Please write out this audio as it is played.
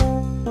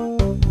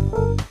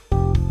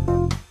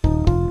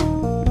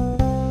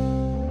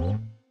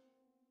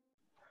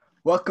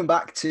Welcome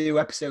back to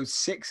episode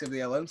 6 of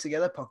the Alone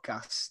Together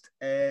podcast.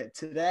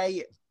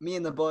 Today, me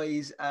and the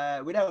boys,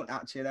 we don't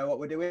actually know what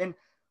we're doing.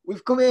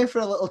 We've come here for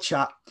a little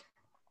chat.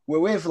 We're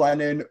with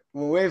Lennon,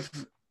 we're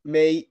with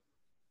me,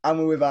 and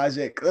we're with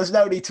Isaac. There's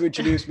no need to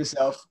introduce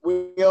myself.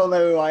 We all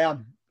know who I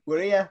am.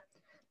 We're here,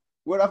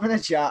 we're having a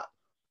chat,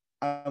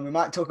 and we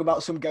might talk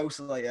about some ghosts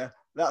later.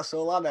 That's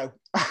all I know.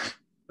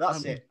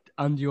 That's it.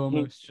 And you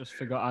almost just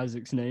forgot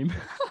Isaac's name.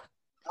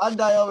 And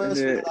I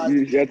almost You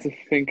realised. had to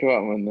think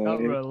about one Not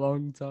for there. a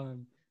long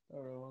time.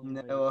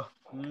 No,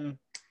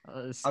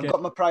 I've I've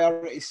got my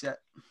priorities set.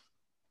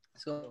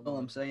 That's all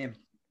I'm saying.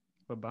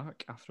 We're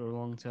back after a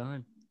long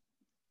time.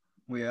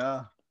 We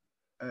are.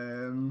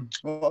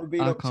 What have we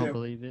been I up can't to?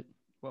 believe it.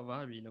 What have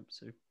I been up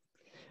to?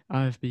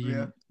 I've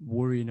been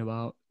worrying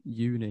about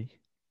uni.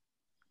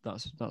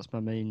 That's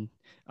my main.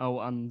 Oh,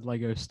 and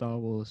Lego Star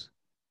Wars.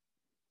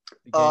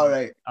 All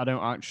right. I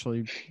don't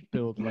actually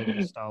build Lego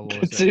Star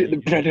Wars.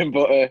 The bread and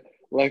butter,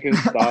 like in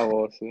Star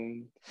Wars.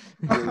 And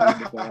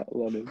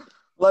Lennon.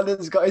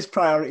 Lennon's got his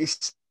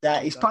priorities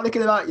set. He's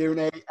panicking about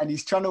uni and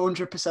he's trying to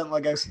 100%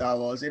 Lego Star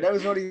Wars. He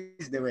knows what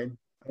he's doing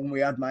and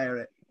we admire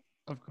it.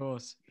 Of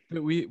course.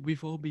 But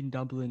we've all been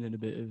dabbling in a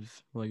bit of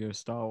Lego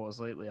Star Wars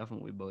lately,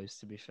 haven't we, boys,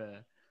 to be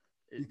fair?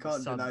 You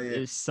can't sad, deny it.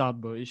 It's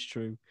sad, but it's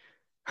true.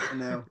 I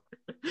know.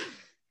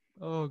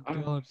 Oh,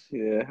 God.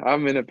 Yeah,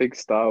 I'm in a big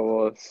Star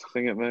Wars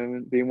thing at the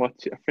moment.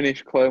 I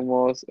finished Clone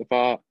Wars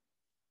about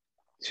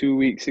 2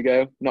 weeks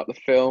ago. Not the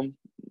film,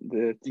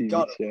 the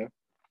TV show.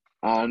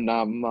 And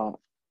I'm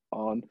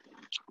on,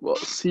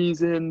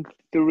 season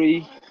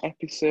 3,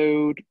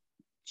 episode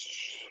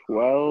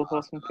 12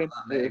 or something?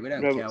 We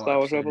don't care Star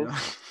Wars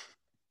Rebels.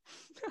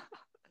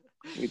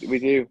 We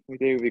do,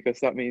 because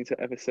that means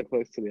we're ever so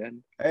close to the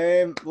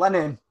end.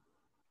 Lennon.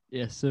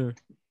 Yes, sir.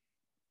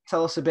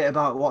 Tell us a bit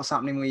about what's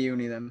happening with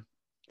uni then.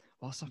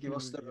 Give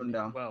us the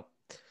rundown. Well,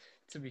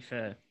 to be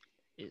fair,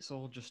 it's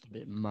all just a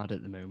bit mad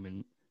at the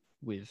moment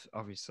with,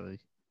 obviously,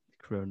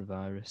 the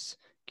coronavirus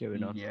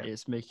going on. Yeah.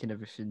 It's making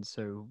everything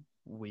so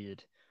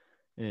weird.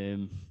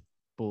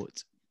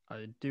 But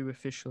I do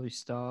officially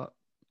start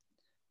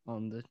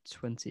on the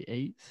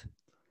 28th.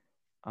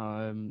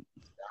 I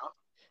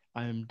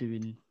am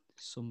doing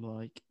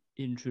some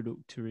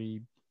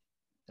introductory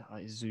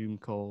Zoom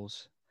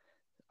calls.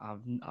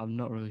 I'm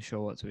not really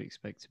sure what to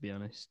expect, to be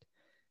honest.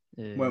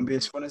 Won't be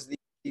as fun as the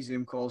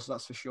Zoom calls,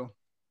 that's for sure.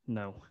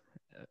 No,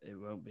 it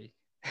won't be.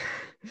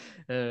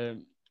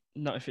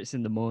 Not if it's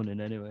in the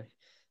morning, anyway.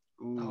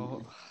 Ooh.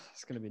 Oh,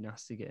 it's going to be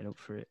nasty getting up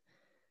for it.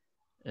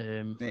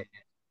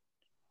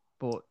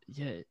 But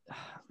yeah,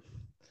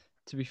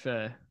 to be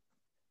fair,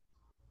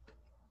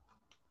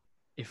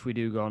 if we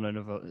do go on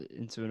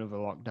into another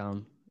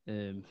lockdown,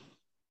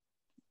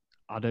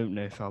 I don't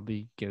know if I'll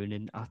be going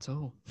in at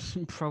all.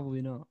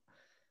 Probably not.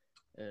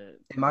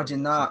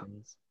 Imagine that.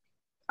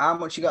 How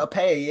much you got to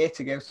pay a year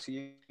to go to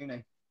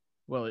uni?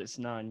 Well, it's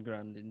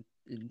 $9,000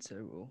 in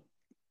total.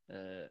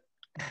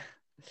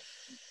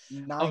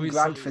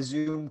 $9,000 for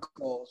Zoom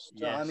calls. Do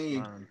you know what I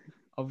mean? Man.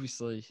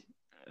 Obviously,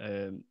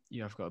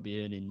 you have got to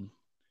be earning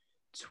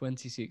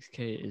 26k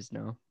it is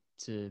now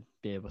to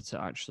be able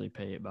to actually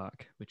pay it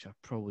back, which I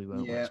probably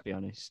won't. Yeah. Let's be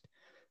honest.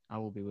 I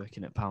will be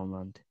working at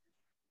Poundland.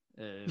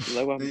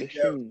 Low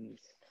ambitions.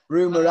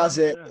 Rumour has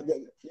it,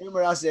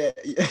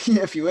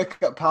 if you work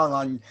at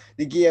Poundland,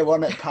 they gear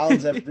one at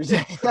pounds every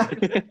day.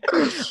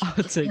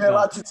 I'll take you're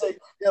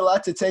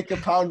allowed to take a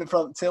pound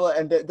from till at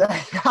end of the day.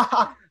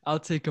 I'll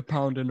take a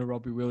pound and a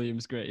Robbie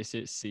Williams greatest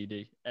hits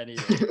CD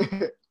anyway.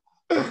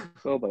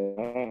 So they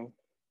are.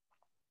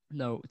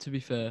 No, to be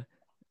fair,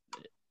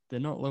 they're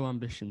not low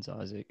ambitions,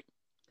 Isaac.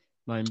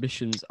 My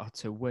ambitions are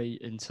to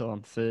wait until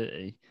I'm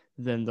 30,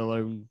 then the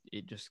loan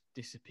it just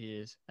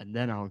disappears, and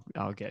then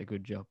I'll get a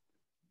good job.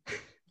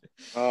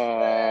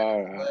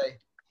 So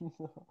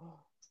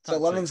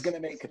Lennon's going to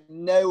make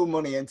no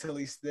money until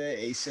he's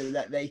 30, so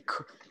that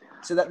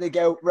they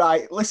go,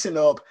 right, listen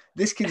up,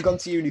 this kid's gone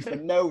to uni for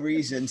no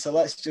reason, so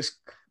let's just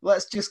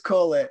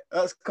call it.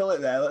 Let's call it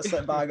there. Let's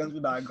let bygones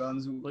be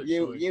bygones.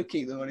 You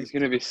keep the money. He's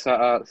going to be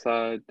sat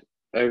outside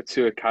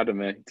O2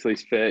 Academy until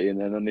he's 30, and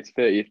then on his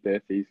 30th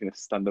birthday, he's going to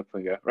stand up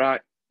and go,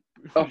 right,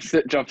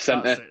 opposite job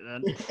centre. That's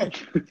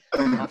it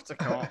then. Off to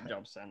co-op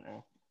job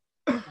centre.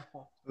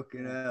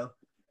 Fucking hell.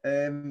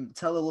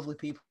 Tell the lovely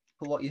people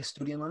what you're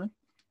studying,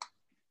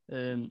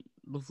 Lennon.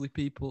 Lovely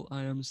people,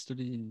 I am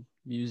studying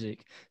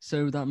music,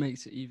 so that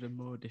makes it even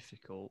more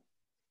difficult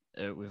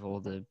with all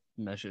the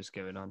measures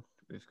going on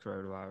with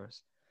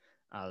coronavirus,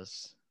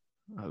 as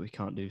we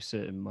can't do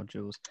certain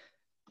modules.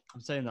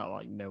 I'm saying that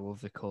like no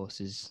other course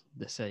is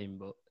the same,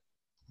 but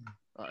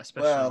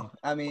especially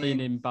playing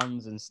in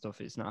bands and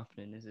stuff, it's not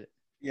happening, is it?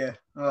 Yeah.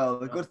 Well,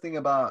 the good thing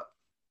about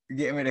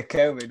getting rid of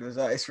COVID was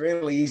that it's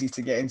really easy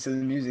to get into the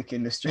music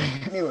industry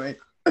anyway.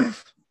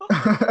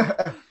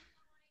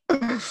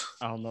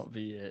 I'll not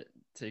be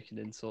taking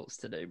insults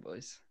today,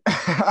 boys.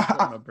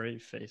 Got my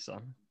brave face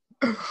on.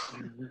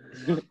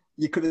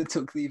 You could have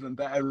took the even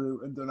better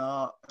route and done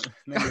art.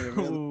 Maybe a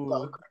really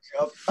good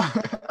job.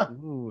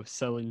 Ooh,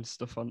 selling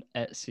stuff on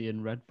Etsy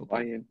and Redbubble.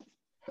 Buying.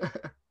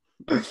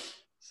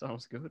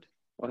 Sounds good.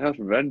 Well, that's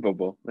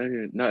Redbubble.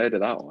 Maybe not heard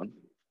of that one.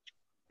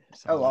 It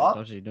sounds a bit what?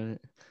 dodgy, doesn't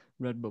it?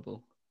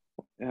 Redbubble.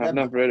 Yeah, I've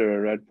never heard of a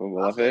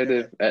Redbubble. I've heard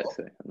of Etsy.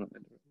 I've not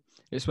heard of it.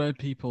 It's where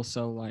people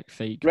sell like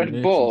fake Red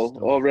merch Bull and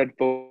stuff. or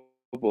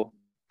Redbubble?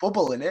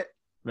 Bubble in it.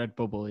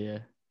 Redbubble, yeah.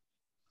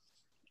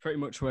 Pretty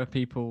much where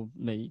people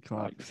make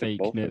like it's fake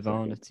both, I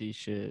Nirvana think.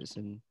 t-shirts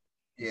and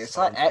Yeah, it's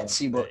sell like them for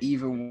Etsy, but fake.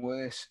 even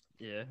worse.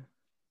 Yeah.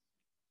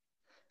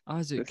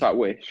 Isaac. It's like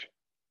Wish.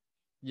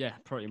 Yeah,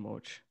 pretty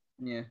much.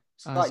 Yeah,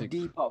 it's Isaac. like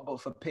Depop,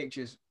 but for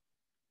pictures.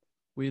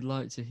 We'd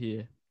like to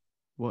hear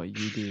what are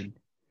you doing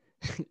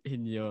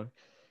in your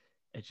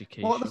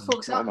education. What the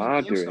fuck's What am happening?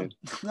 I to you, son? doing?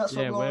 That's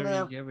what Yeah, we where want to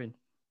are know. you going?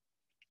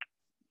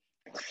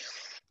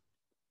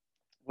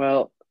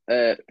 Well,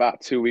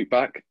 about 2 weeks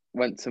back,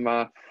 went to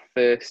my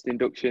first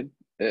induction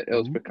at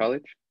Hillsborough Ooh.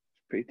 College.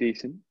 Pretty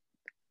decent.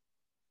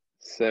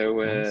 So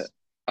Nice.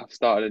 I've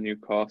started a new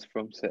course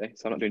from City,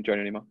 so I'm not doing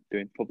joining anymore.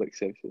 Doing public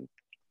services.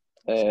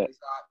 So it's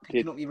like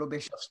picking did- up your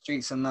rubbish off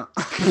streets and that.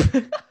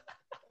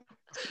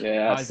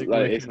 Yeah, that's Isaac like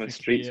working it's on the for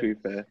street. To Kia.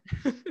 be fair.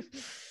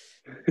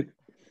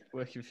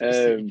 Working for the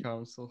city Um,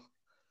 council.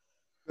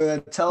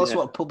 Tell us Yeah.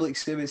 what public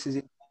services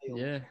is.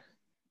 Yeah.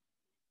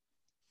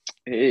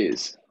 It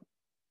is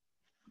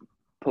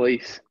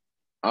police,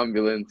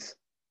 ambulance,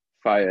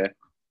 fire,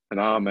 and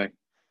army.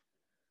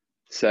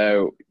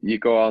 So you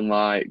go on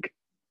like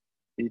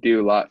you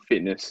do like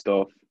fitness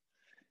stuff.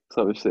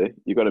 So obviously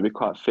you've got to be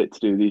quite fit to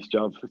do these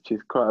jobs, which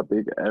is quite a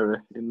big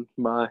error in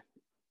my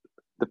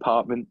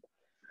department.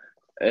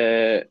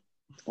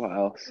 What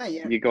else? Yeah,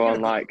 yeah. You go You're on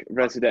gonna like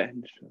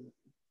residential.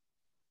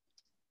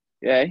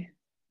 Yeah.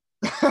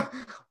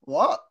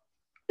 What?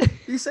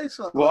 You say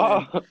something,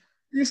 Lennon. What?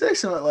 You say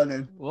something,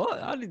 Lennon. What?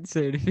 I didn't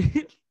say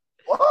anything.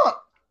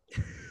 What?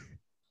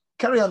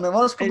 Carry on then.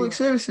 What's public Hey.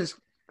 services?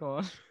 Go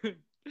on.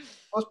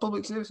 What's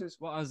public services?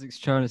 What Isaac's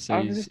trying to say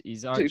I'm is just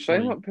he's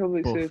Explain actually what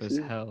public buff services as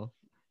is. hell.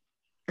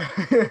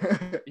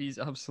 He's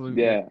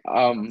absolutely Yeah.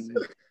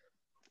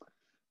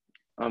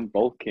 I'm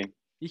bulking.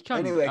 You can.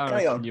 Anyway, I carry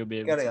reckon on, You'll be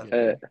able carry to on.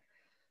 get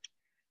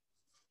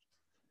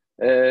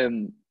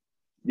it.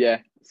 Yeah,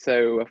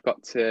 so I've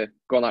got to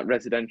go on like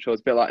residential.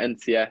 It's a bit like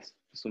NCS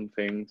for some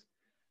things.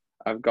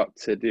 I've got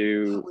to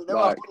do We know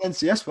like what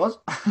NCS was.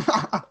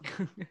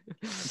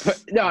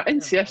 but, no,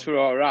 NCS were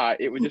all right.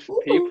 It was just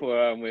people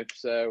I'm with,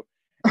 so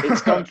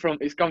it's gone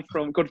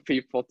from good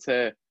people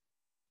to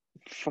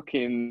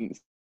fucking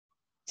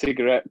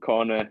cigarette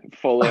corner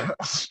full of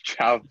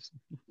chavs.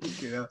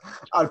 Yeah,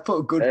 I'd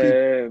put good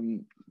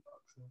people.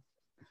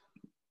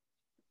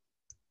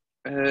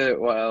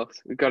 What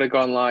else? We've got to go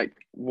on like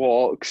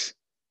walks.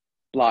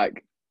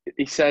 Like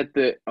he said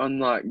that on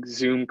like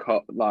Zoom,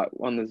 like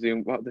on the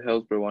Zoom, what the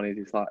Hillsborough one is,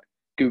 it's like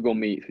Google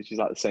Meets, which is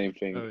like the same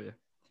thing. Oh yeah.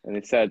 And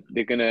they said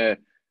they're gonna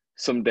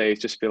some days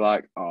just be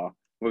like, oh,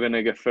 we're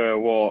gonna go for a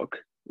walk,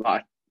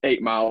 like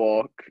 8 mile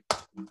walk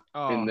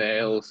in the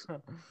hills.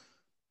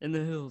 In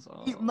the hills.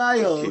 Oh, 8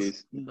 miles.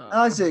 Jeez. no.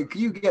 Isaac,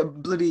 you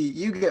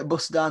get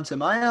bussed down to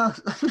my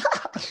house.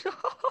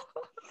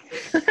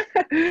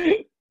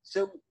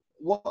 So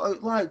what are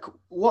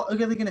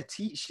they going to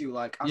teach you?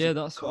 Like, as Yeah, a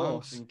that's what I was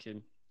course?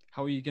 thinking.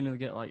 How are you gonna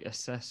get like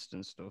assessed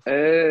and stuff?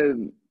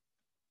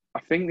 I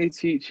think they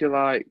teach you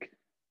like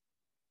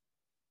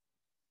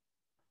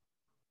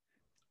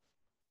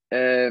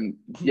yeah,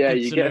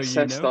 Good you to get know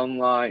assessed know. on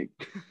like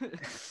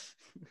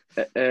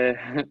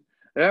I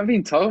haven't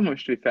been told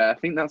much, to be fair. I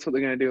think that's what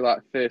they're going to do like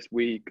first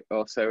week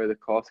or so of the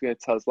course. They're going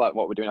to tell us like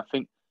what we're doing. I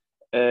think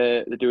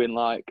they're doing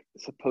like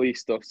some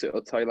police stuff, so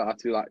it'll tell you like how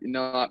to do like, you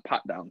know, like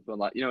pat downs, but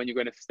like, you know, when you go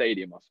in a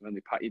stadium or something,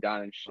 they pat you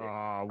down and shit.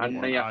 Oh, And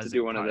then you have to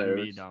do one of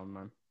Me those. down,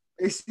 man.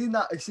 You seen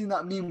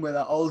that meme where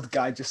that old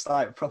guy just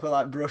like proper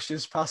like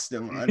brushes past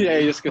him? And Yeah,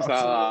 he just goes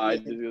absolutely-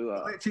 like, just do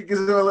that. literally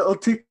gives him a little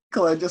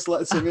tickle and just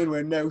lets him in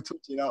with no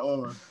touching at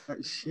all.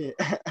 Like, shit.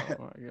 Oh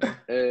my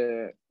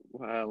god.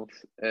 What else?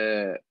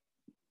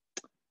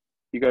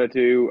 You got to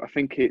do, I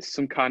think it's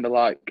some kind of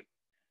like,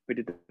 we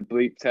did the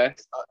bleep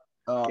test.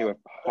 Oh, They were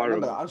I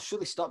remember horrible. that. I'm sure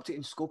they stopped it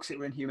in school because it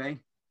were inhumane.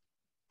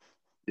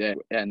 Yeah,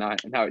 now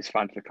it's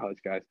fine for college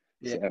guys.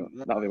 Yeah, So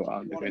that'll be what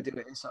I'm you want to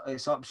doing. do it.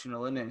 It's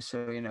optional, isn't it?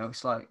 So, you know,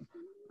 it's like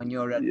when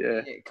you're ready,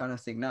 Yeah. kind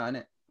of thing now, isn't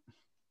it?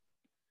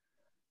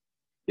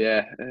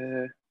 Yeah.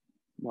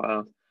 What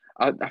else?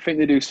 I think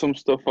they do some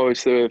stuff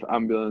obviously with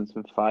ambulance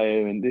and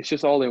fire, and it's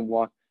just all in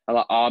one. And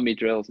like army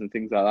drills and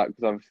things like that,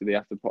 because obviously they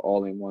have to put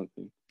all in one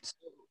thing.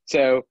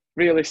 So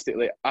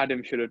realistically,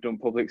 Adam should have done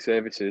public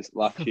services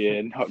last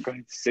year, not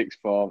going to sixth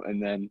form,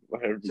 and then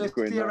whatever So he's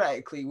going.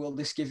 theoretically, will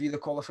this give you the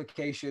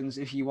qualifications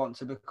if you want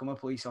to become a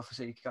police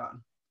officer? You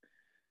can.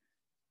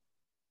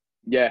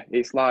 Yeah,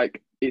 it's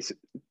like it's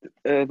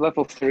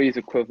level 3 is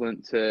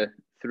equivalent to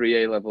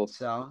 3 A levels.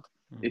 So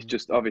It's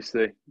just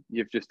obviously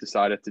you've just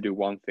decided to do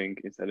one thing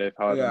instead of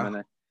however Yeah.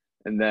 many,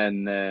 and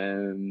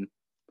then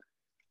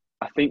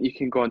I think you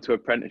can go into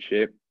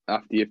apprenticeship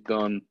after you've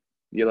done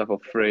your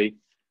level 3,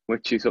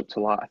 which is up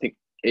to like I think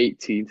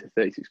 18 to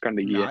 36 grand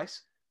a year,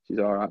 nice. which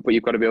is all right. But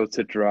you've got to be able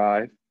to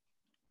drive,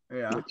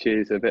 Yeah. which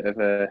is a bit of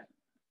a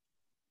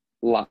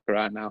lack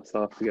right now, so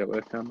I'll have to get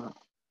working on that.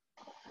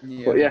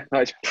 Yeah. But yeah,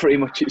 that's pretty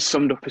much it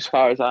summed up as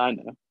far as I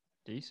know.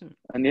 Decent.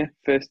 And yeah,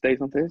 first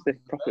day's on Thursday.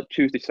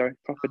 Tuesday, sorry,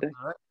 proper day.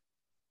 All right.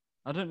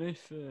 I don't know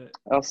if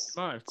Else,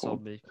 might have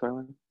told me.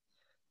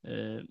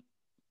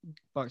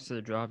 Back to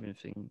the driving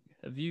thing.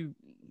 Have you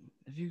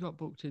got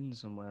booked in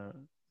somewhere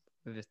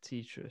with a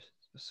teacher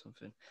or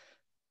something?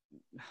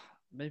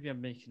 Maybe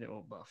I'm making it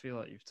up, but I feel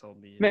like you've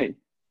told me. Me?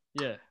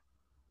 Yeah.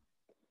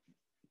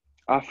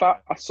 I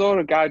saw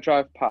a guy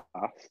drive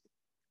past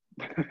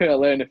a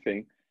learner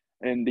thing,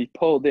 and he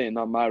pulled in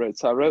on my road.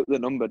 So I wrote the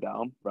number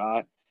down,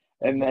 right?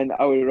 And then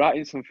I was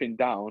writing something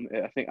down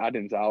at, I think,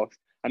 Adam's house,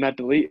 and I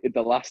deleted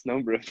the last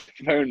number of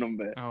the phone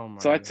number. Oh my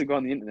So I had to God. go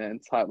on the internet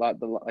and type like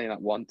the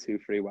 1, 2,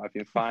 3, whatever,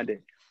 and find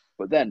it.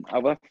 But then I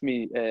left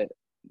me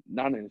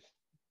Nana's.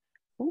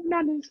 Oh,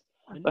 Nana's.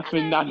 Left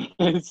me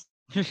Nana's.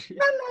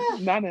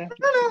 Nana.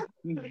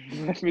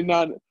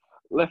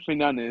 Left me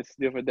Nana's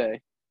the other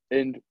day.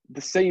 And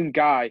the same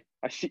guy,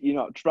 I shit you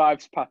not,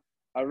 drives past.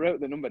 I wrote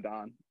the number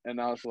down, and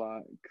I was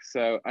like,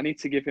 so I need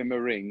to give him a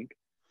ring,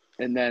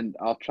 and then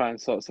I'll try and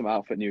sort some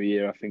out for New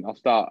Year. I think I'll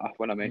start off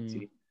when I'm 18,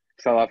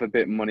 because I'll have a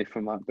bit of money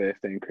from my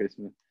birthday and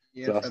Christmas.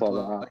 Yeah, so I'll sort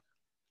that out.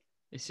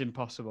 It's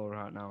impossible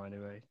right now,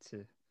 anyway,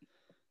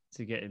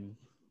 to get him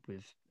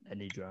with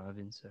any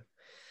driving. So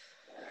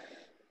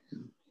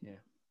yeah.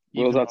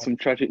 Will's had some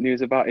tragic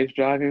news about his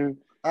driving.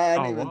 I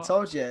hadn't even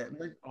told you.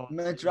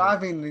 My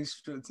driving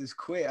instructor's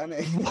quit,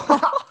 hasn't he?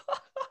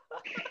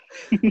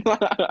 It's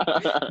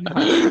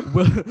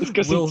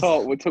because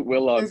we took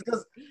Will on. It's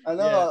because I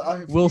know.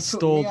 Yeah. Will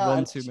stalled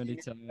one too many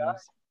times.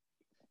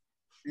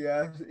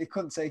 Yeah, he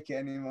couldn't take it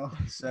anymore.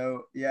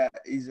 So yeah,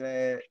 he's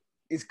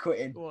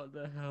quitting. What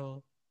the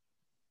hell?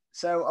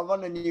 So I'm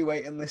on a new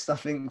waiting list, I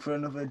think, for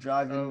another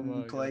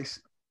driving place.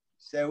 God.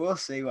 So we'll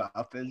see what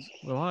happens.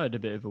 Well, I had a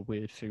bit of a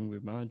weird thing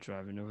with my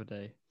driving the other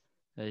day.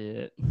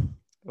 I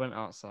went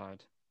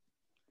outside,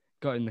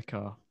 got in the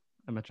car,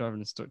 and my driving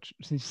instructor,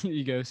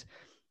 he goes,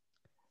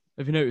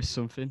 "Have you noticed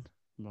something?"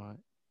 I'm like,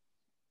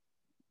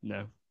 "No."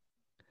 And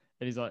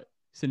he's like,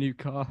 "It's a new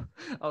car."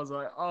 I was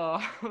like,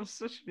 "Oh, I'm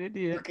such an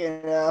idiot."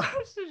 Okay,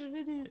 I'm such an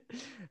idiot.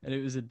 And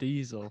it was a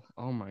diesel.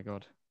 Oh my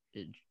God.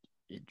 It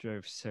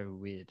drove so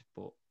weird,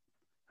 but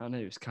I don't know,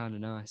 it was kind of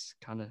nice,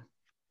 kind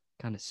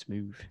of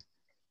smooth.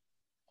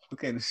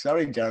 Okay,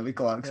 sorry, Jeremy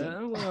Clarkson.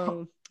 Yeah,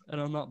 well, and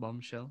I'm not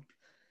bombshell.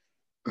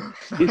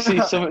 You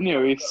see something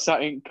new? He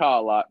sat in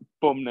car like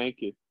bum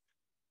naked.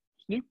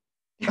 It's new.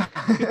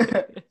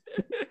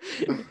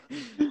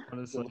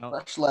 Honestly,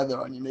 fresh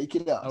leather on your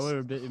naked ass. I was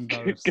a bit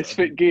embarrassed.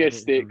 Gasfit gear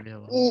stick.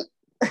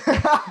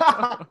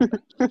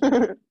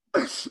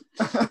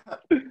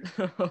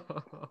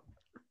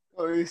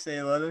 What were you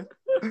saying, Lennon?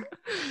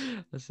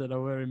 I said I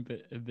were a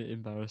bit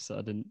embarrassed that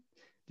I didn't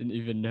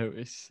even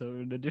notice. So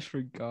in a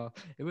different car,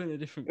 it went a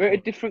different. A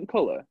different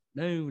colour?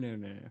 No.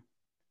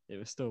 It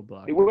was still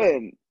black. It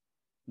went.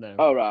 No.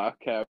 Oh right,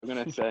 okay. I'm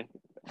gonna say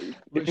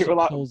if it were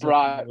like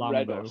bright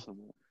red or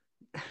something.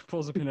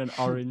 Pulls up in an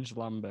orange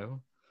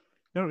Lambo.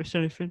 Notice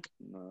anything?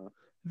 No.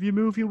 Have you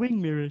moved your wing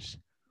mirrors?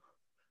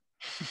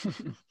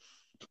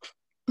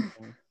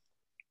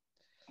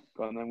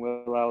 Go on then,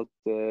 Will. How's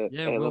the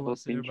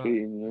A-levels been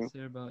treating you? Let's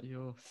hear about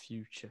your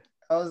future.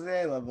 How's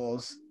the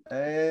A-levels?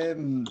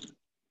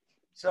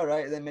 It's all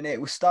right at the minute.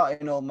 We're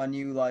starting all my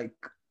new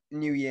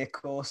year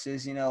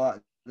courses. You know,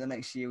 like the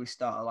next year we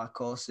start all our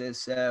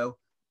courses. So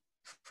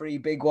 3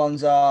 big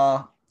ones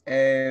are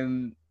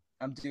I'm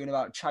doing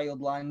about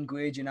child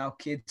language and how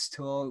kids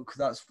talk.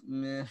 That's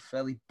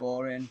fairly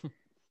boring.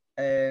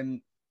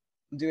 I'm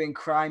doing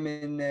crime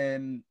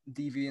and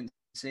deviancy.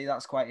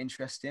 That's quite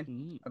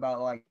interesting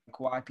about like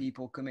why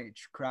people commit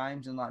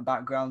crimes and like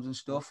backgrounds and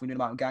stuff. We're doing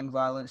about gang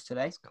violence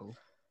today. That's cool.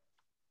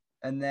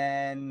 And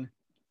then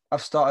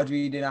I've started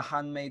reading The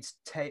Handmaid's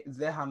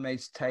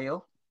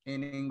Tale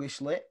in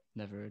English Lit.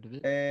 Never heard of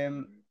it.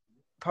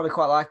 Probably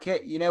quite like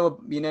it. You know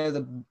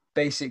the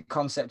basic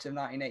concept of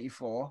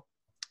 1984.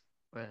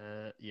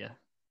 Yeah.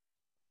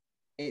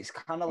 It's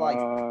kind of like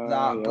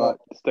that, but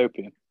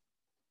dystopian.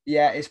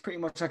 Yeah, it's pretty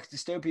much like a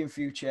dystopian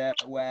future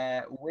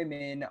where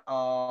women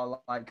are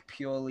like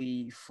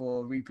purely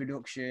for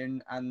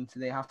reproduction and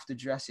they have to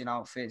dress in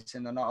outfits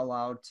and they're not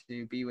allowed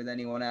to be with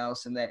anyone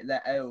else and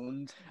they're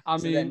owned. I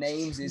mean, their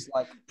names is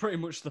like pretty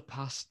much the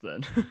past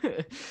then.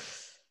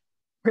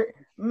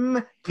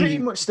 pretty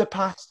much the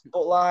past,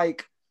 but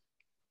like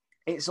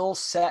it's all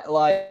set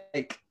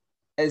like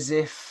as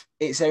if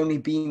it's only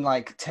been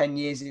like 10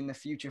 years in the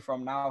future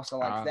from now. So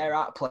like they're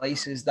at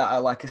places that are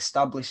like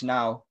established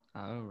now.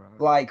 Oh, right.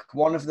 Like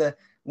one of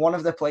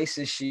the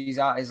places she's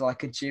at is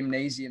like a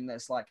gymnasium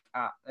that's like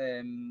at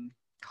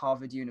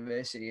Harvard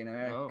University in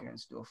America and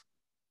stuff.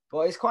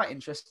 But it's quite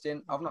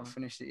interesting. I've not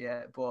finished it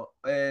yet, but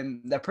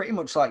they're pretty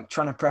much like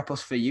trying to prep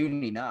us for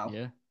uni now.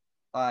 Yeah.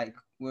 Like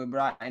we're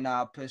writing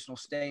our personal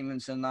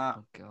statements and that.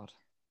 Oh God.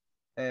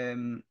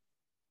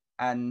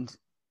 And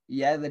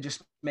yeah, they're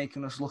just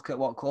making us look at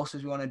what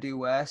courses we want to do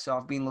where. So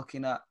I've been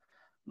looking at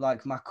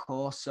like my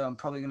course. So I'm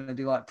probably going to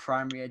do like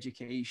primary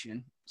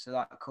education. So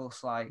that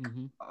course, like,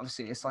 Mhm.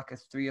 obviously it's like a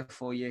 3 or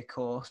 4 year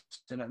course,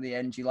 and at the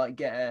end you like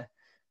get a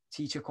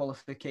teacher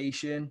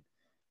qualification.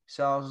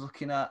 So I was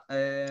looking at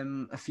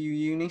a few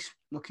unis,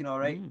 looking all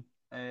right.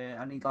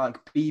 I need like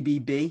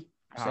BBB,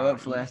 so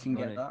hopefully I easy can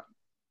money. get that.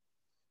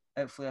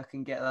 Hopefully I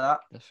can get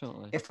that.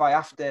 Definitely. If I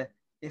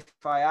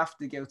have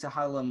to go to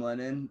Hallam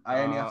Lennon,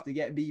 I only have to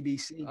get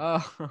BBC.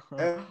 Oh,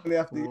 I only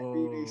have to get whoa,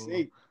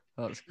 BBC.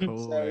 that's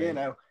cool. So, you mate.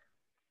 know,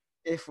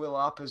 if Will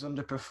Harper's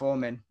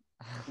underperforming,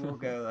 we'll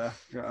go there.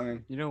 Do you know what I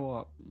mean? You know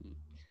what?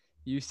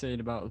 You saying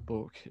about the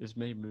book has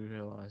made me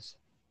realise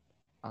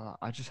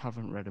I just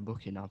haven't read a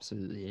book in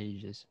absolutely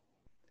ages.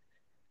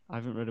 I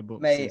haven't read a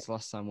book Mate. since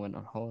last time I went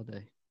on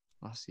holiday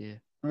last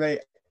year. Mate,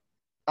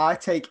 I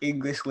take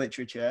English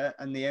literature,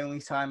 and the only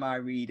time I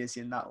read is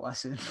in that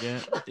lesson.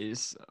 Yeah,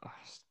 it's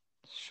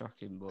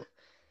shocking, but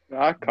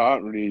I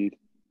can't read.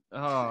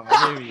 oh,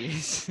 here he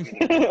is.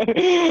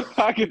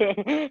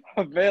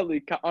 I barely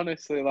can.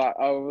 Honestly, like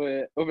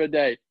other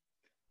day,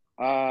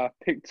 I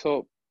picked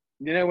up.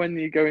 You know when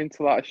you go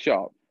into like a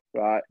shop,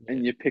 right, and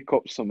Yeah. you pick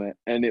up something,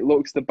 and it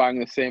looks the bang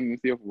the same as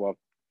the other one.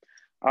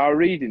 I was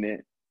reading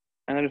it,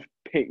 and I just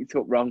picked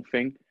up wrong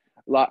thing.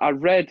 Like I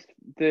read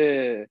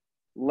the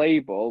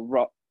label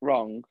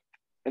wrong,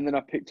 and then I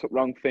picked up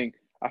wrong thing.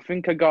 I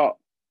think I got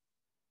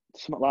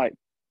something like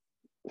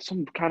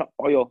some kind of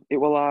oil. It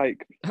was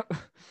like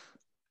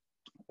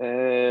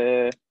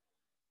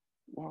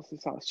what's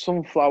this? Like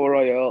sunflower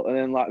oil, and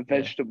then like Yeah.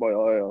 vegetable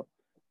oil.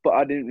 But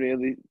I didn't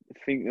really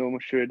think there was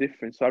much of a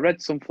difference. So I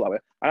read sunflower,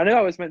 and I knew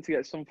I was meant to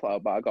get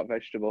sunflower, but I got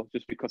vegetable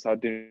just because I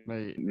didn't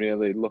Mate,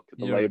 really look at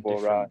the you're a label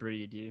different right.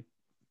 breed, you.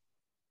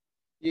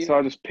 So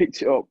I just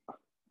picked it up.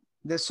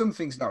 There's some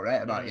things not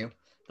right about Yeah. you.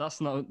 That's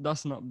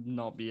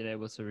not being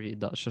able to read.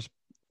 That's just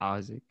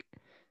Isaac.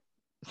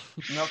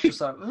 Not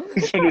just like,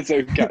 In its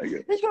own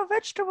category. It's got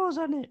vegetables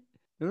on it.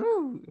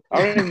 Ooh.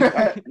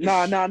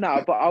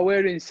 No. But I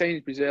were in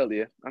Sainsbury's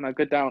earlier, and I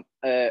go down.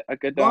 Go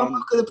on,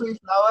 look at the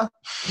pre-flower.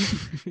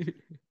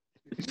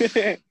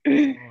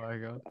 Oh my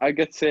god. I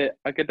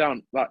go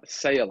down like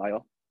sale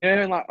aisle. You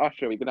know, in like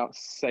Australia, we go down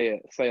sale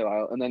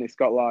aisle, and then it's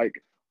got like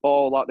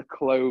all like the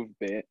clothes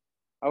bit.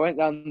 I went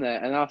down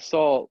there and I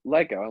saw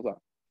Lego. I was like,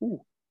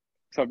 ooh.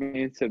 So I've been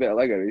into a bit of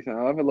Lego recently.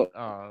 I'll have a look.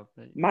 Oh,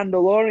 mate.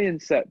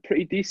 Mandalorian set,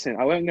 pretty decent.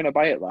 I wasn't gonna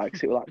buy it like,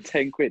 'cause it was like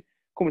 10 quid.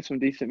 Come with some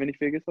decent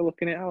minifigures. I'm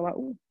looking at it. I was like,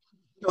 ooh.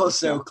 You're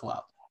so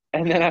clap.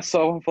 And then I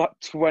saw one for like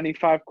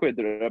 25 quid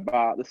that are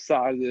about the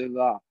size of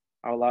that.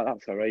 I was like,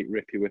 that's a right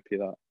rippy whippy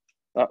that.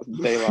 That's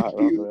daylight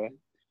right there.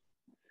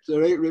 It's a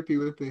right rippy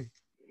whippy.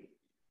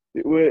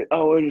 We're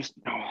just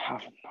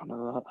having none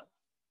of that.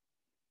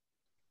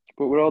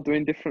 But we're all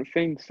doing different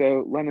things.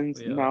 So Lennon's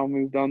We are. now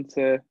moved on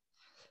to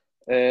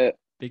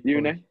Big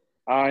uni. boy.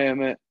 I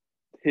am at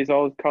his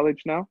old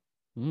college now.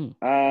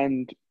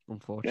 And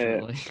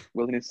Unfortunately.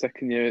 Will in his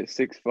second year at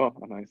sixth form.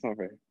 I know it's not a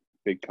very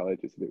big college,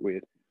 it's a bit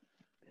weird.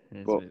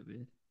 It's but- a bit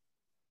weird.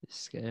 It's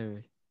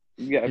scary.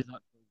 You get a Is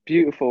that-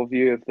 beautiful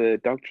view of the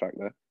dog track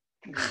there.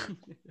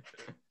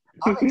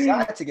 I'm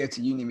excited to go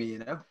to uni, me, you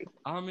know.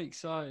 I'm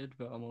excited,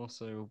 but I'm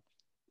also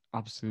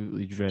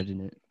absolutely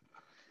dreading it.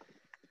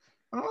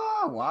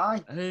 Oh,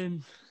 why? I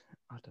don't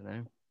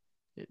know.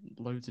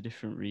 Loads of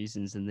different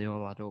reasons, and they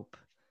all add up.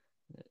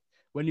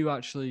 When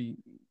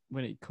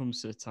it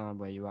comes to a time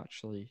where you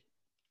actually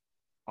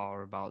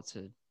are about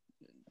to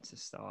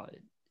start,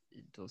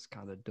 it does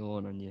kind of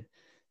dawn on you.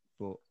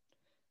 But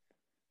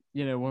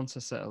once I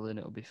settle in,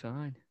 it'll be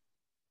fine.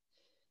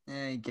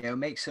 There you go.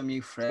 Make some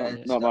new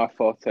friends. Not my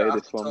forte, Don't have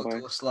this to one, talk mate.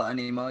 to a slut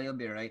anymore. You'll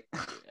be right.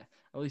 Yeah.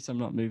 At least I'm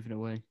not moving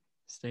away.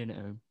 Staying at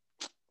home.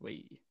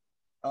 Wait.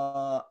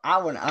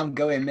 I'm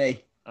going,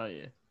 me. Oh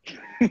yeah.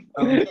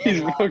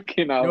 He's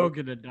looking You're out.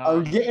 gonna die.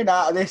 I'm getting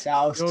out of this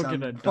house. You're I'm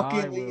gonna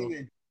fucking die, Will.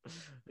 leaving.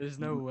 There's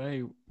no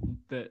way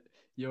that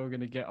you're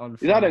gonna get on.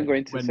 Is Adam fine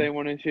going to the when- same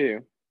one as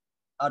you?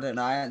 I don't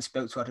know. I haven't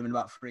spoke to Adam in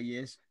about 3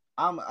 years.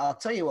 I'll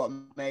tell you what,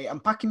 mate.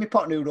 I'm packing my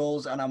pot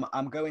noodles and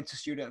I'm going to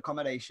student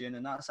accommodation,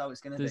 and that's how it's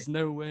gonna There's be.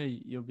 no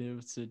way you'll be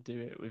able to do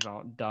it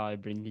without Di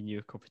bringing you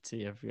a cup of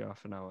tea every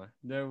half an hour.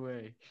 No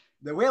way.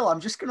 There will.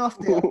 I'm just gonna have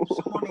to have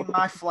someone in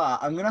my flat.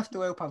 I'm gonna have to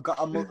hope I've got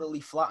a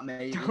motherly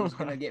flatmate who's Oh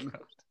gonna my get me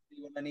God.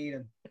 when I need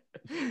him.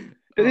 Did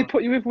they Oh,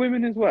 put you with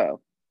women as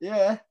well?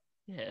 Yeah.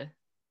 yeah.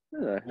 I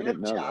You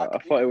didn't know Jack, that.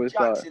 I thought it was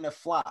Jack's like. in a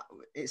flat.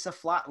 It's a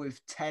flat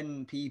with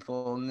 10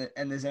 people, and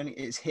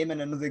it's him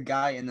and another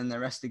guy, and then the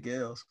rest are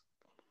girls.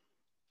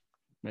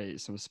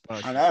 Mate, some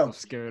spicy I know.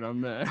 stuff's going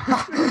on there.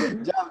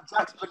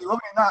 Jack's pretty loving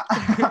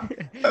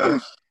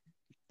that.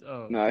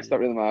 Oh, No, it's dear.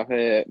 not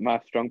really my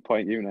strong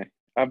point, uni.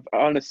 I've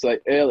honestly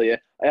earlier.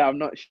 I'm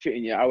not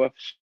shitting you. I was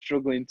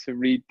struggling to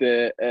read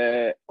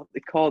the what they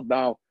called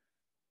now.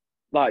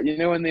 Like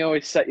when they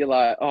always set you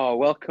like, oh,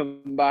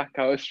 welcome back.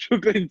 I was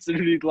struggling to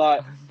read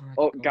like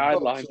Oh my God.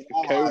 guidelines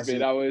for Fucking hell, COVID.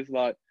 Isaac. I was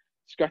like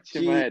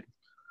scratching my head.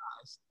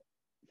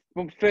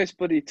 My first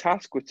bloody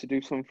task was to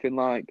do something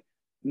like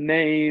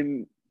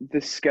name the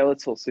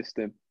skeletal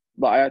system.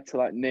 Like I had to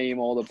like name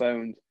all the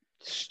bones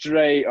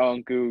straight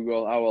on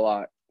Google. I was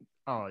like,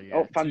 Oh yeah.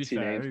 Oh, to be fancy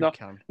fair, names. who Not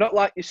can? not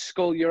like your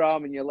skull, your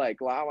arm, and your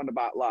leg. Like I want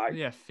about Oh, like yeah,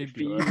 your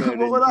fibula.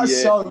 femur What was and that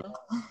your song?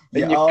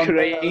 and your arm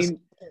crane. bones-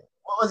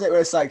 What was it? Where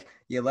it's like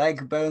your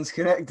leg bones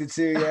connected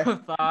to your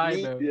Thigh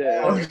knee bone.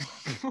 Yeah.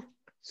 bone.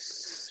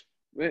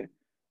 Wait,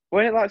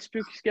 wasn't it like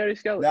spooky, scary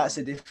skeleton? That's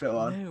a different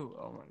one. No.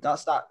 Oh my god.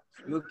 That's that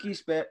spooky,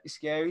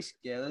 scary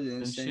skeleton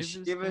And send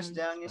shivers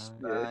down your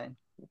spine.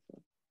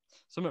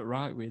 Something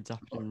right weird's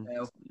happening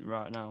hell.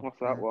 right now What's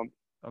that one?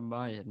 on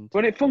my end.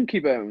 Wasn't it Funky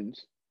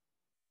Bones?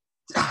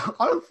 I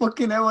don't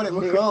fucking know what it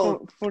was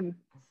called. Fun.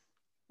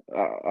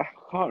 I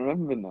can't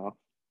remember now.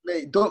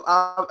 Mate, don't.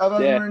 I've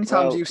Yeah, many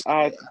times well, you've said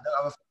it.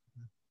 I don't have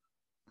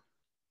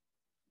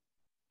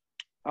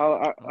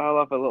I'll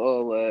have a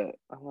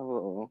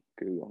little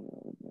Google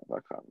on it. I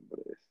can't remember what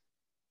it is.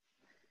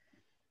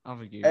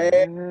 Have a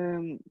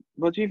Google.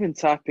 What do you even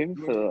type in a.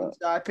 for that?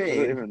 Type I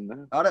don't in. even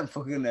know. I don't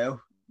fucking know.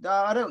 No,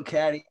 I don't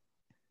care.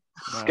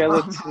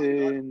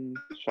 Skeleton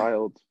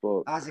Child's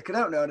Book. Isaac, I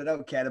don't know, and I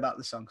don't care about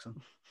the song,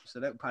 so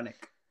don't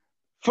panic.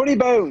 Funny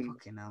Bones.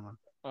 Fucking hell, man.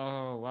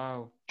 Oh wow.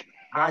 Wow,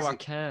 I Isaac,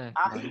 care.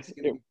 Isaac's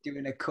going to be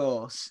doing a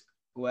course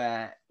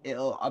where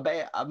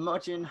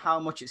imagine how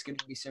much it's going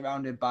to be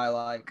surrounded by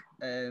like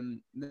the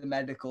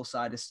medical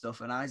side of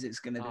stuff, and Isaac's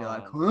going to be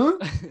like, huh?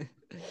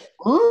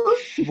 Huh?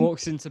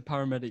 Walks into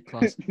paramedic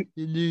class.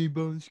 Your knee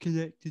bone's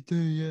connected to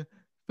your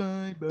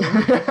thigh bone.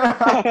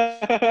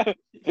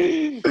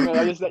 You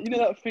know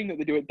that thing that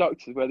they do at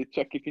doctors where they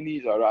check if your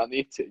knees are right and they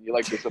hit it and your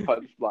leg goes up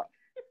and just like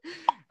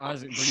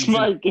Isaac brings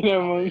smacking it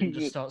everyone. and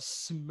just starts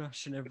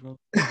smashing everyone,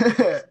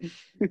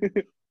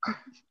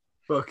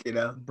 Fucking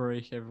hell.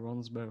 break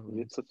everyone's bones.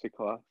 It's such a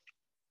class.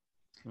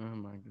 Oh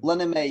my god.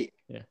 Lennon, mate,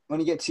 Yeah. when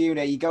you get to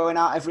uni, you going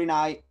out every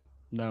night?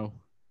 No.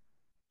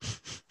 I'm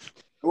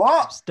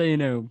What? staying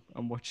home.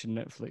 I'm watching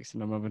Netflix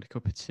and I'm having a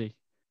cup of tea.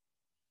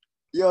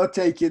 You're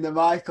taking the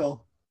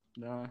Michael.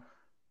 Nah.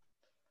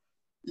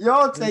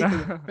 You're taking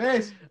the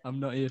piss. I'm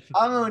not here for.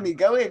 I'm only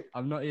going.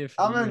 I'm not here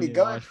for. I'm the only uni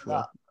going life, for bro.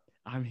 that.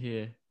 I'm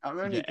here I'm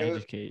to only get going.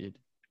 educated.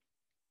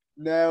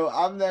 No,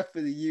 I'm there for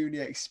the uni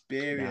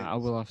experience. Nah, I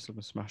will have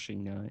some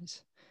smashing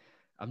nights.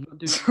 I'm not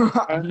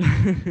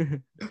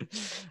doing.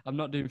 I'm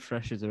not doing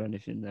freshers or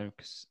anything though,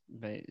 because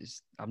mate,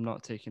 I'm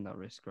not taking that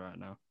risk right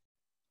now.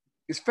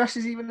 Is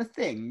freshers even a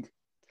thing?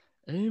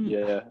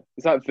 Yeah,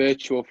 it's like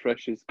virtual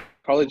freshers.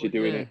 College are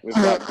doing it with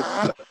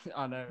that.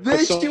 I know.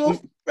 Virtual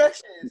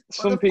freshers.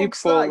 some What the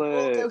fuck's people, that? You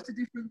all go to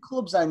different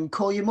clubs and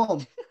call your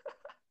mum.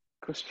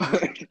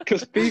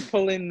 Because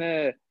people in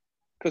there,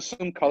 because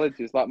some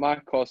colleges, like my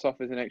course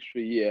offers an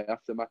extra year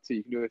after my two,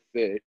 you can do a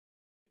third,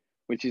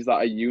 which is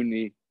like a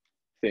uni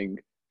thing.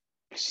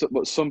 So,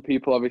 but some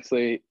people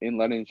obviously in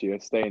Leningy are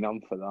staying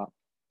on for that.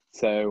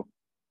 So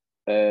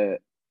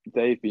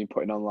they've been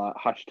putting on like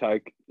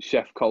hashtag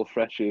Chef Call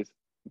Freshers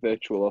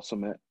virtual or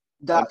something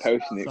and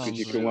posting it because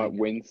you can like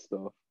win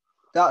stuff.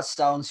 That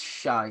sounds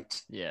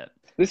shite. Yeah.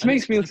 This And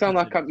makes it's me sound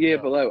like I'm ticketed as year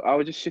well. below. I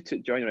was just shit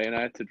at January and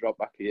I had to drop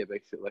back a year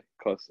basically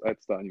because I had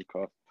to start a new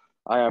course.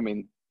 I am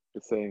in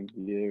the same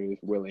year as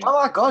William.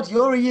 Oh my god,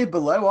 you're a year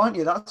below, aren't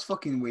you? That's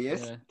fucking weird.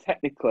 Yeah.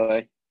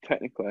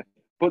 Technically.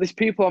 But there's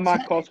people on my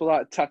course with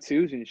like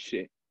tattoos and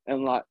shit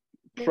and like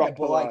Yeah, proper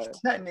but like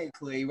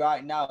technically,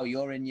 right now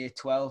you're in year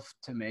 12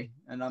 to me,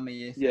 and I'm a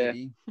year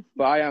 13.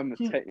 But I am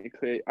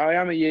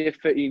a year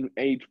 13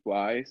 age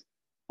wise,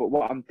 but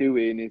what I'm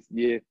doing is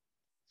year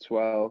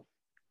 12.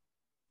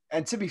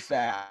 And to be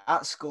fair,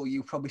 at school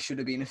you probably should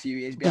have been a few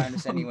years behind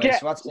us anyway. Get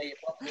So I'd say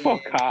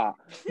Fuck her.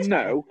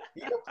 No.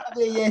 you're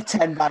probably a year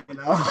 10 by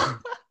now.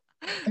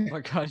 My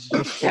gosh,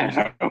 just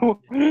No.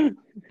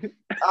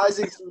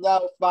 Isaac's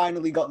now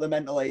finally got the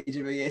mental age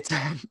of a year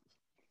 10,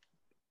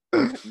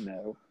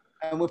 No.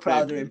 and we're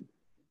proud of him.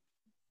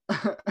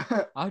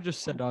 I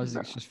just said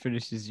Isaac's just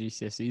finished his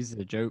GCSEs as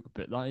a joke,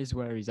 but that is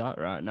where he's at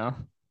right now.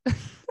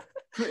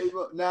 Pretty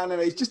much. No,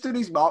 he's just doing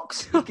his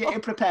mocks. He's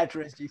getting prepared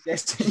for his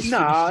GCSEs.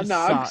 No, his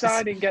because sats.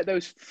 I didn't get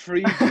those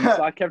freebies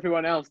like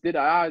everyone else did.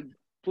 I had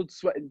blood,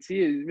 sweat, and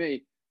tears.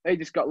 Me, they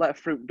just got let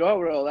through the door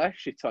with all their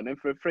shit on him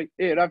for a free.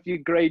 Here, have your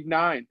grade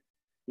 9.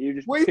 You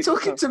just. We picked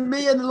took up. it to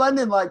me and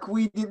Lennon like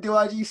we didn't do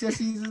our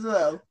GCSEs as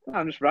well.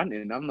 I'm just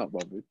ranting. I'm not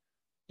bothered.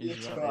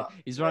 He's Yeah, right. right.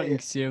 He's right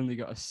because he only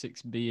got a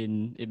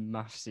 6B in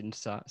maths in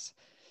sats.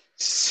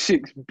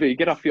 6B.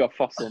 Get off your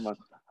fossil, man.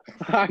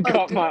 I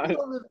got Did mine.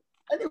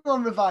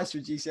 anyone revise for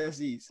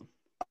GCSEs?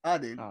 I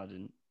didn't. I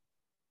didn't.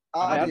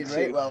 I had did to.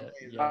 right well.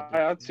 Yeah. I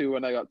had to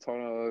when I got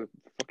told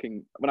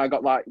when I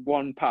got like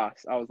one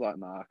pass. I was like,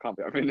 nah, I can't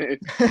be having this.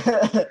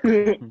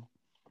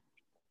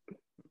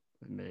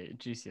 Mate,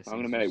 GCSEs. I'm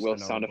gonna make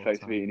Will's sound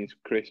effects of eating his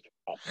crisp.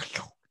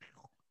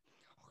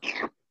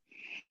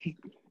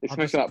 It's I'll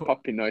making just that put-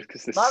 popping noise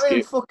because the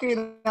Having skip.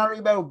 fucking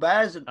Haribo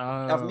bears. I've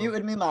Oh,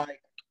 muted me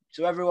mic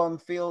so everyone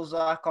feels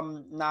like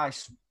I'm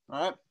nice.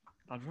 Right?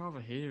 I'd rather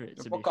hear it,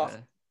 to be Fuck off.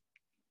 fair.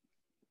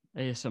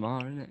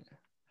 ASMR, innit?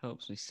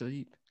 Helps me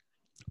sleep.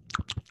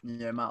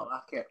 Yeah, might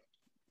like it.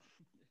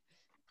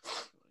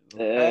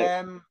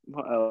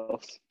 What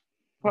else?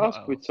 What else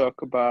could we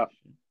talk about?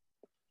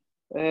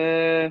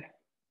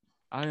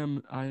 I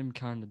am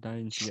kind of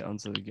dying to get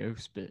onto the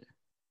ghost bit.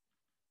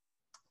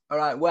 All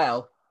right,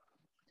 well,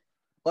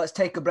 let's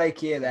take a break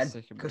here then, Let's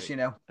take a because, break, you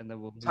know, and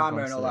then we'll move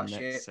timer on and to all the that next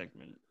shit.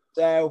 segment.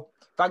 So,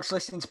 thanks for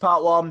listening to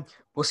part 1.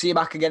 We'll see you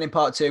back again in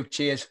part 2.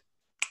 Cheers.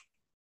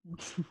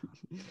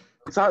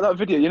 It's like that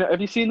video, you know.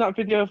 Have you seen that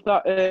video of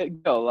that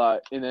girl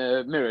like in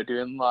a mirror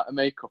doing like a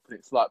makeup, and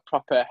it's like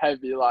proper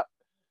heavy like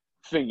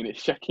thing, and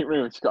it's checking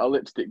room. She's got a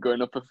lipstick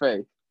going up her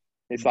face.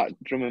 It's like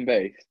drum and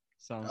bass.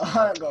 Sounds I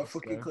haven't got a nice,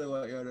 fucking though. clue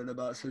what you're on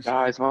about. So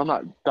Guys, I'm on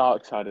that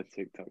dark side of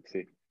TikTok,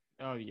 see.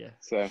 Oh yeah,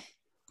 So,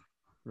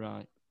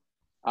 right.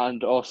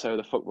 and also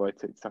the fuckboy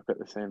TikTok at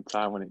the same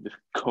time when it just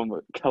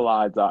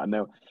collides out of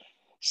nowhere.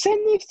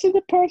 Send this to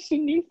the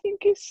person you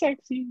think is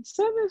sexy.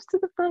 Send this to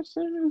the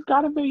person who's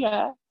got a big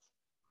ass.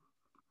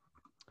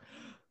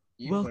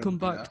 Welcome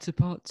back to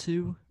part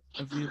 2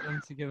 of the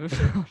Alone Together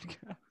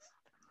podcast.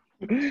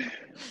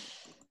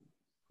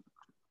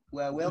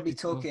 Where we'll be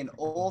talking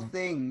all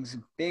things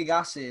big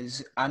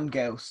asses and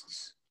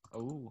ghosts.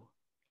 Oh,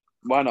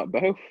 Why not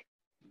both?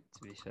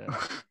 to be fair.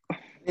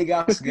 Big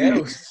ass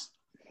ghosts.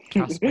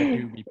 Casper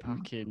who be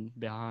packing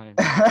behind.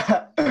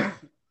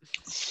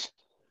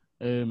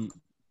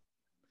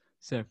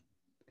 So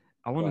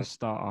I want Right. to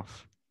start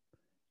off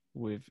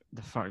with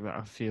the fact that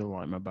I feel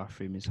like my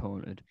bathroom is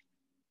haunted.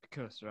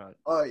 Because, right.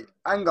 Oi,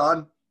 hang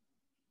on.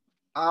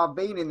 I've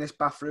been in this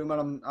bathroom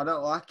and I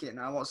don't like it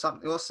now. What's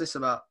happening? What's this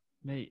about?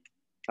 Mate,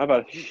 I've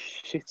had a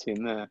shit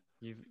in there.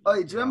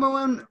 Oi, do you remember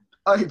when?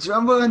 Oi, do you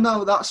remember when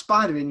that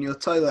spider in your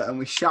toilet and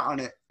we shat on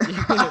it?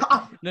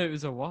 No, it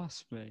was a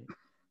wasp, mate.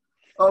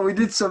 Oh, we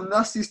did some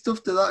nasty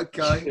stuff to that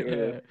guy.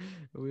 Yeah,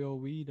 we all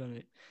weed on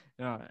it.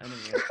 Right,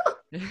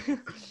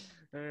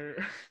 anyway.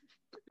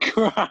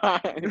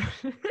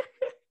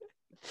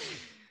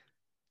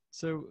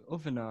 So,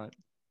 other night,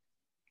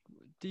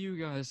 do you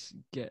guys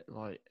get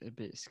like a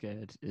bit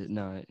scared at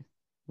night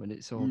when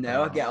it's all No,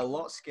 dark? I get a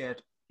lot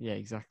scared. Yeah,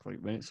 exactly.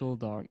 When it's all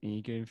dark and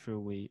you're going for a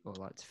wee or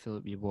like to fill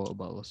up your water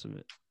bottle or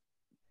something,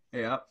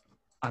 Yeah.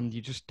 and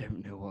you just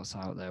don't know what's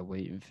out there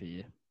waiting for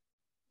you.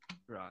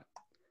 Right.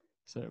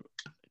 So,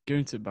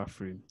 going to the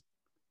bathroom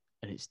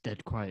and it's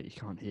dead quiet. You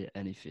can't hear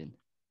anything.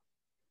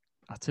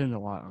 I turn the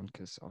light on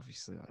because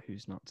obviously, like,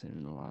 who's not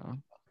turning the light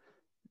on?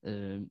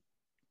 And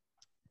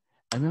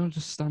then I'll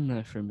just stand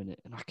there for a minute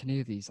and I can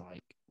hear these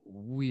like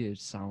weird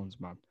sounds,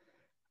 man.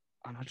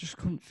 And I just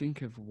couldn't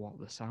think of what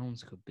the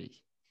sounds could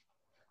be.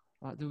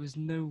 Like, there was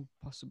no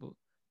possible.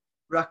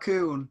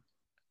 Raccoon.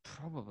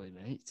 Probably,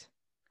 mate.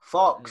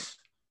 Fox.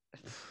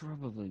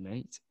 Probably,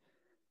 mate.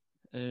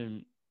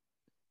 I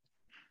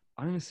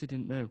honestly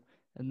didn't know.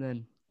 And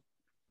then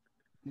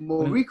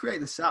We'll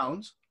recreate the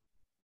sounds.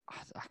 I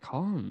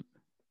can't.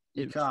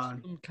 You It was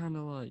can't. some kind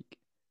of like.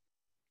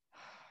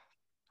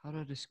 How do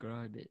I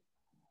describe it?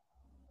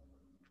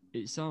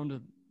 It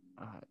sounded.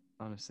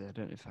 Honestly, I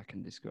don't know if I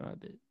can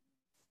describe it.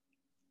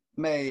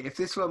 Mate, if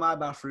this were my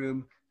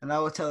bathroom and I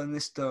were telling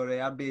this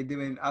story, I'd be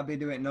doing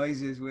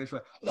noises which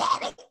were we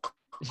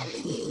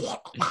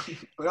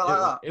don't like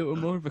that. It was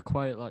more of a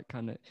quiet, like,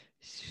 kind of.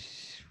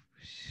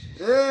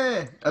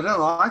 Yeah, I don't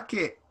like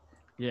it.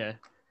 Yeah.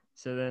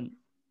 So then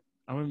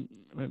I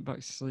went back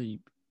to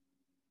sleep.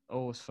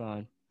 All was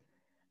fine.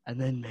 And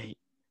then, mate,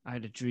 I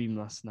had a dream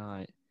last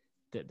night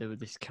that there was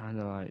this kind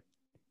of like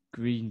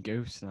green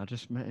ghost, and I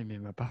just met him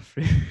in my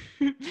bathroom.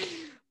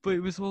 But it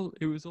was all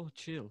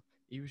chill.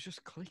 He was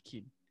just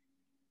clicking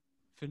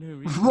for no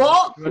reason.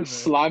 What?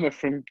 whatsoever.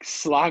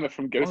 Slimer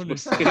from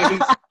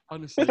Ghostbusters.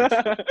 Honestly,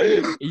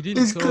 he didn't.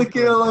 He's talk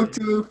clicking or along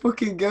anything. to a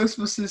fucking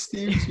Ghostbusters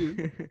theme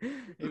tune.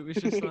 It was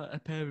just like a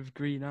pair of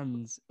green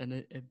hands and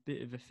a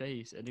bit of a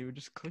face, and he was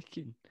just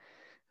clicking.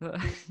 What the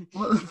I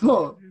don't fuck?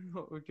 know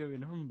what was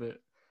going on,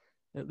 but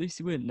at least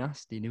he weren't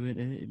nasty and he weren't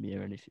hurting me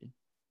or anything.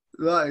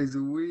 That is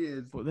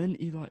weird. But then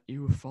he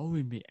was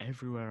following me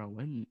everywhere I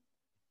went.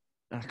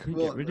 And I couldn't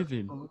get rid of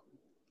him.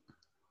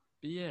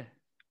 But yeah,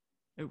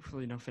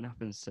 hopefully nothing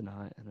happens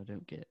tonight and I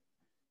don't get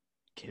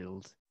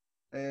killed.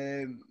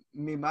 My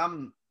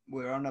mum,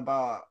 we're on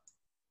about.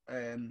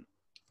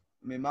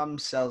 My mum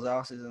sells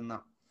houses and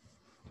that.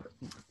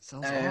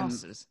 Sells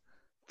horses.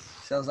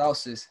 Sells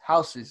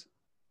houses,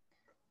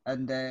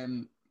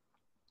 and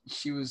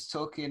she was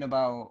talking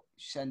about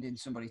sending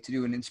somebody to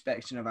do an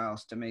inspection of a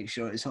house to make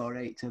sure it's all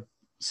right to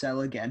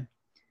sell again.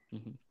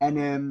 Mhm.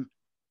 And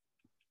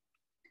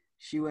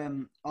she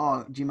went,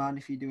 "Oh, do you mind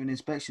if you do an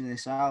inspection of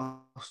this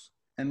house?"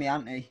 And my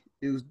auntie,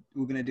 who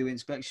were going to do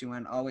inspection,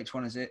 went, "Oh, which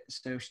one is it?"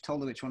 So she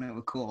told her which one it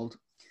was called,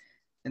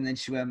 and then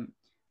she went,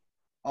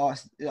 "Oh,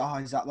 is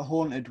that the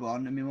haunted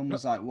one?" And my mum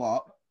was like,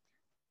 "What?"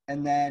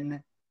 And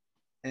then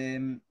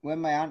when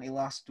my auntie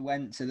last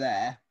went to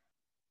there,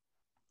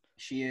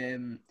 she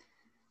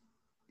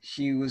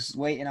was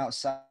waiting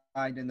outside,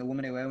 and the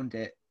woman who owned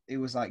it, who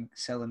was like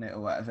selling it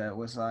or whatever,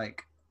 was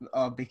like,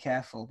 "Oh, be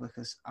careful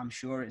because I'm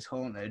sure it's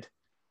haunted."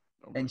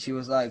 Oh And my she God.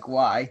 was like,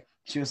 "Why?"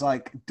 She was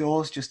like,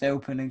 "Doors just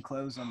open and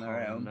close on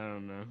their Oh, own."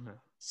 no.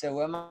 So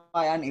when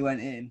my auntie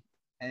went in,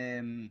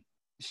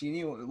 she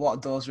knew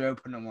what doors were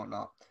open and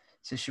whatnot.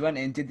 So she went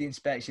in, did the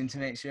inspection to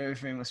make sure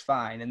everything was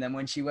fine, and then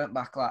when she went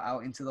back like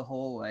out into the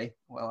hallway,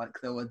 where like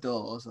there were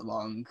doors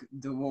along,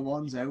 there were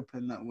ones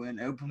open that weren't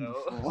open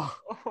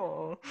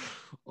before.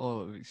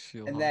 Oh,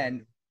 she'll And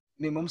then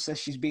my mum says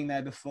she's been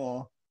there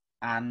before,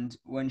 and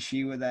when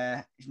she were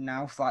there,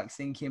 now like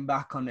thinking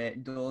back on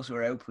it, doors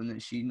were open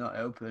that she'd not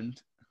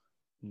opened.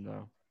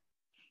 No,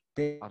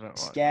 Bit I don't like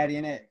scary,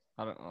 that. innit?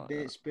 I don't like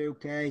Bit that.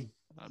 spooky.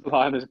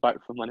 Linus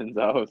back from Lennon's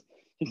house.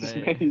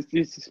 Mate.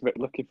 He's just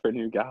looking for a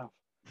new gaff.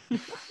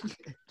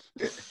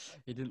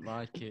 He didn't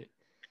like it.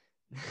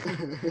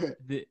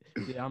 the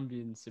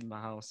ambience in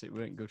my house, it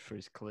weren't good for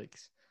his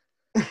clicks.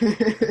 Do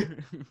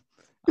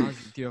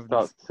you have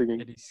Start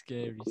singing. any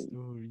scary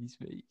stories,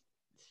 mate?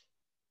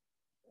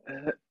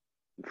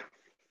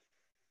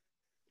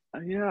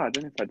 Yeah, I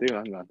don't know if I do.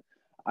 Hang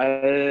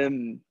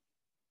on.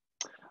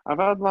 I've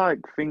had like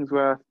things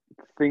where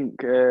I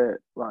think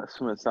like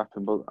something's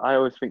happened, but I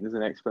always think there's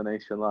an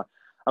explanation. Like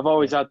I've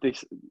always had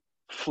this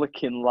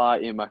flicking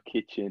light in my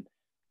kitchen,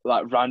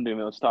 like randomly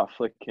it'll start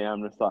flicking.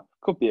 I'm just like,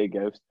 could be a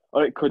ghost,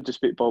 or it could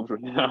just be bulbs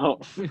running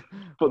out.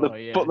 but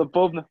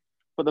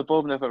the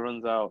bulb never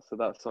runs out, so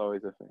that's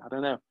always a thing. I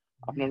don't know.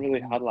 I've not really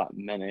had like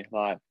many.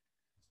 Like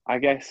I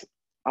guess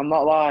I'm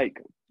not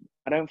like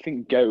I don't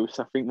think ghosts.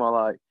 I think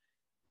more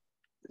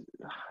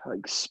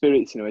like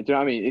spirits in a way. Do you know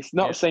what I mean? It's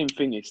not the same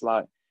thing. It's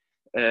like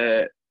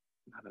I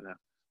don't know.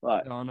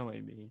 Like No, I know what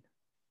you mean.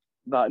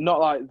 Like not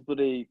like the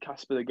bloody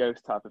Casper the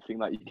Ghost type of thing.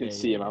 Like you can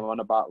see him. I'm on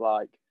about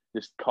like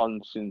just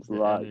conscience, The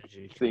like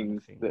energy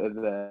things kind of that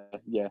are there.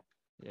 Yeah.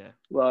 Yeah.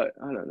 Like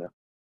I don't know.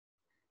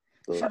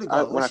 Should have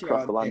got When I Alicia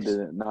cross the on land this.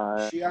 in it,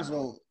 nah.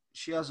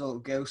 She has all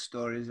ghost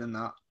stories and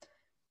that.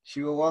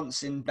 She was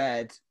once in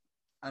bed,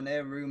 and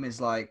her room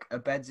is like a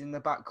bed's in the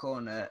back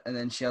corner, and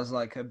then she has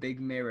like her big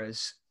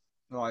mirrors,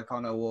 like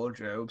on her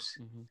wardrobes.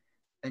 Mm-hmm.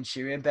 And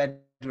she was in bed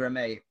with her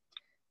mate,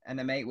 and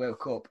her mate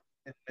woke up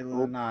in the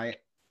middle of the night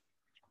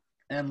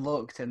and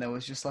looked, and there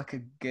was just like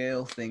a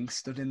girl thing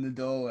stood in the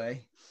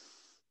doorway.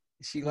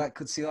 She like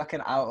could see like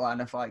an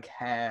outline of like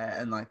hair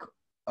and like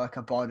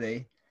a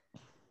body,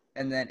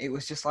 and then it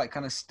was just like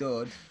kind of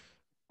stood,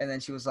 and then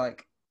she was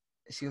like,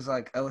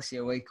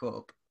 Alicia, wake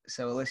up.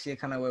 So Alicia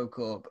kind of woke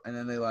up, and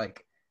then they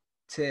like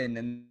turned,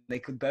 and they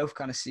could both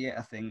kind of see it,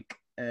 I think.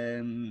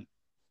 And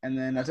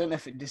then I don't know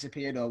if it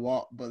disappeared or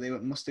what, but they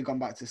must have gone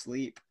back to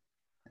sleep,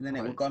 and then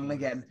it was gone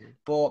again.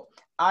 But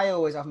I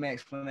always have my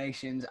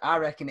explanations. I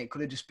reckon it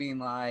could have just been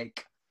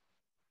like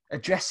a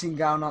dressing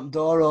gown on the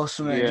door or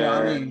something. Yeah, do you know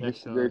what I mean?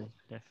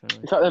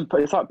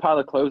 Definitely. It's like pile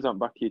of clothes on the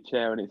back of your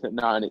chair, and it's at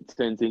night, and it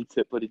turns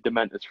into bloody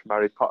Dementors from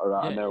Harry Potter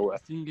out of nowhere.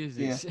 The thing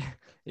is,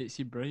 it's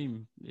your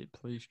brain. It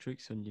plays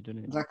tricks on you,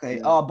 doesn't it?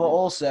 Exactly. Oh, but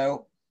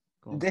also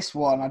this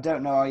one, I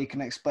don't know how you can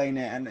explain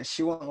it, and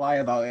she won't lie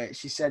about it.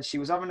 She said she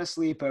was having a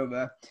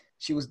sleepover.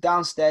 She was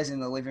downstairs in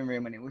the living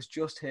room, and it was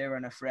just her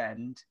and a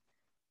friend,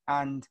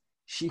 and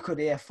she could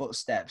hear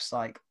footsteps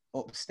like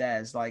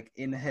upstairs, like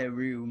in her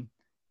room,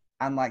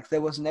 and like there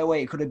was no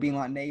way it could have been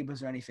like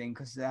neighbors or anything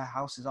because their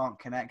houses aren't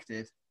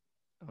connected.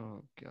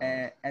 Oh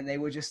god. And they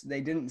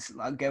didn't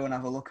like go and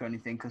have a look or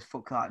anything because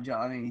fuck that. Do you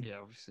know what I mean? Yeah,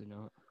 obviously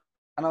not.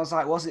 And I was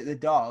like, was it the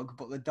dog?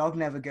 But the dog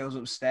never goes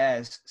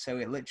upstairs, so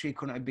it literally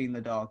couldn't have been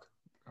the dog.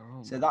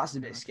 Oh, so that's a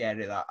bit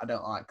scary. That I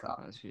don't like that.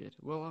 That's weird.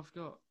 Well,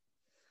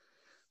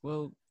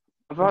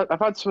 I've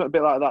had something a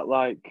bit like that,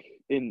 like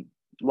in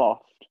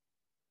Loft.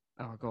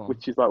 Oh, go on.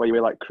 Which is like where you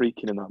were like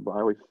creaking and that. But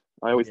I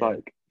always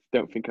like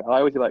don't think I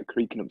always like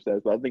creaking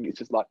upstairs, but I think it's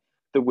just like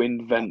the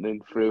wind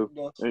venting through,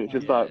 and it's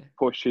just like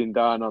pushing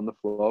down on the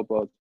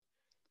floorboards.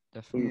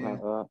 Definitely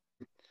like that.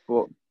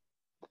 But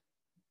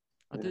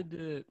I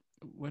did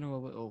when I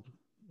was little.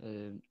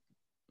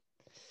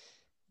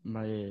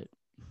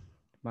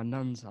 My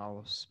nan's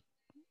house.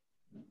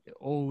 It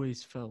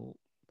always felt.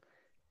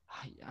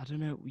 I don't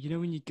know. You know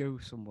when you go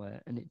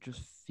somewhere and it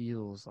just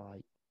feels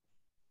like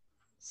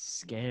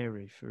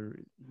scary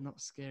not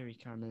scary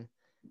kind of.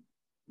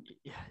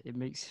 It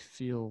makes you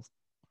feel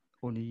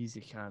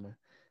uneasy kind of.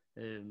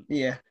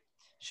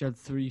 She had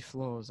 3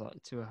 floors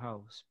like to a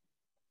house,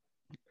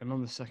 and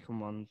on the second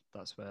one,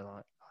 that's where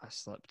like I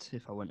slept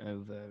if I went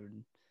over,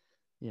 and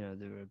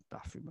there were a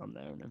bathroom on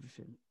there and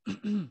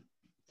everything.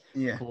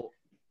 But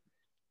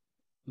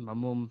my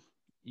mum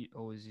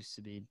always used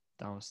to be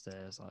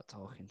downstairs like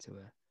talking to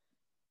her,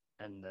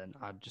 and then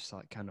I'd just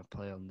like kind of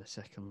play on the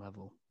second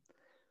level,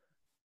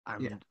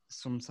 and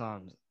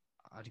sometimes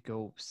I'd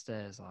go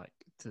upstairs like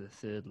to the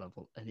 3rd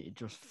level, and it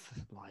just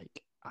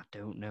like I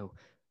don't know.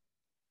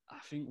 I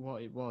think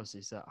what it was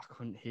is that I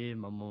couldn't hear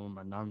my mum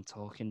and my nan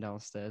talking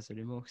downstairs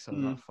anymore because I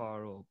was that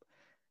far up.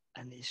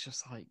 And it's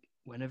just like,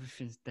 when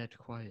everything's dead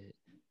quiet,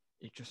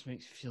 it just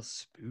makes me feel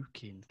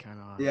spooky and kind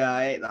of like... Yeah,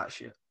 I hate that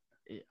shit.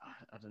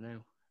 I don't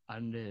know.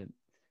 And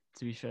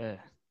to be fair,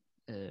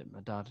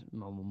 my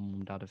mum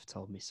and dad have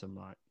told me some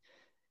like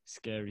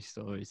scary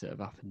stories that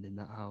have happened in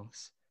that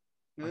house.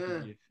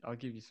 I'll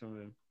give you some of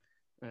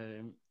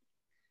them.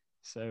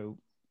 So,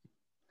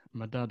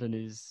 my dad and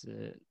his...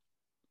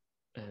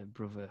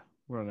 brother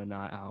were on a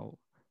night out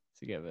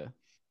together,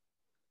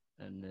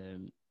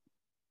 and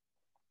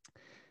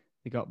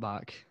they got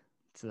back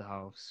to the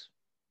house.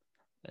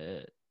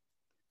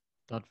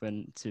 Dad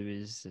went to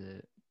his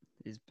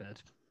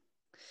bed,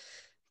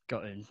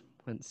 got in,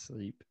 went to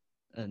sleep,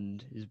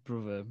 and his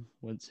brother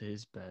went to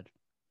his bed,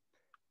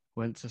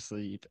 went to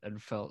sleep,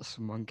 and felt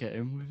someone get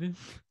in with him.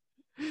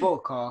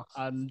 Fuck off.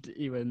 And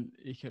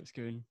he kept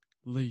going,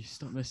 Lee,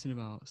 stop messing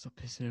about, stop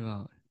pissing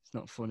about. It's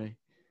not funny.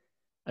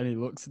 And he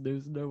looks and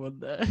there's no one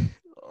there.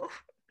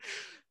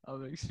 Oh,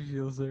 that makes me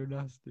feel so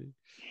nasty.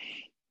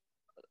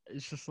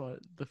 It's just like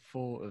the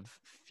thought of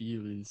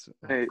feeling,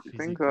 like, Hey,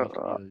 physically think about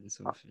feeling that.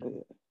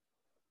 something.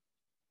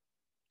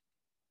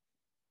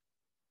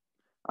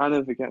 I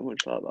never get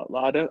much like that.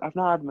 Like, I've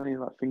not had many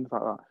like things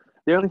like that.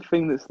 The only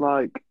thing that's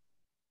like,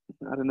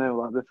 I don't know,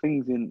 like the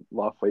things in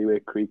life where you hear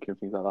creaking and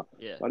things like that.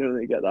 Yeah. I don't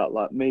really get that.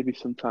 Like maybe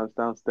sometimes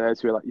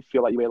downstairs where like you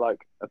feel like you hear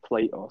like a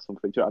plate or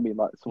something. Do you know what I mean?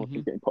 Like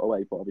something's getting put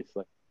away, but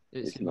obviously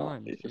It's in not.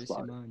 mind. It's just It's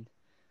like in mind.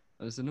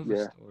 There's another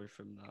Yeah. story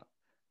from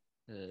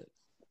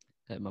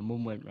that. My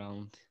mum went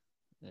round,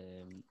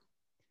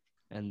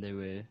 and they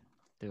were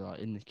like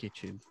in the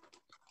kitchen,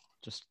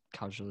 just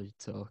casually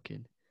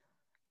talking,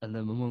 and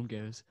then my mum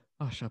goes,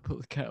 "Oh, shall I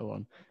put the kettle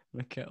on?" And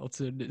the kettle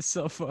turned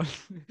itself on.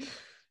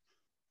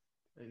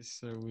 It's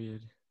so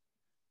weird.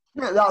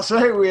 Yeah, that's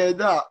very weird,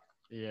 that.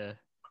 Yeah,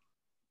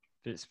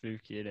 bit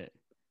spooky, innit?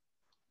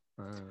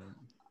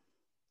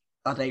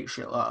 I'd hate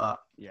shit like that.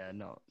 Yeah,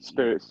 not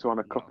spirits on a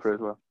not copper as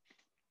fun. well.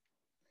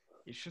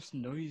 It's just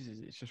noises.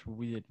 It's just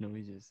weird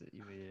noises that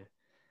you hear,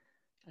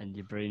 and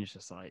your brain's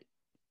just like,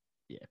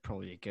 yeah,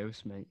 probably a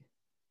ghost, mate.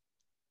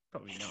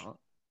 Probably not.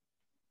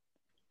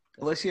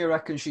 Alicia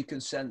reckons she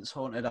can sense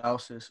haunted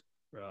houses.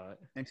 Right.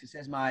 And she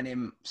says my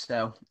name,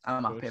 so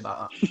I'm happy Good.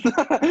 about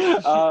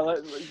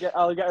that.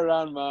 I'll get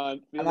around,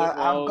 man. And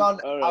I've gone.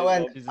 All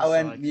right, She's a I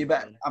went. psychic You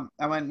bet. then.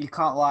 I went. You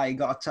can't lie. You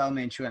got to tell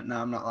me. And she went,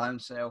 "No, I'm not lying."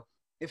 So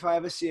if I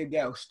ever see a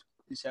ghost,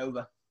 it's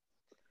over.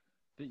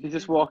 But You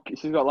just walk.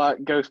 She's got like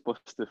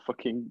Ghostbuster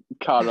fucking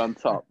car on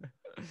top,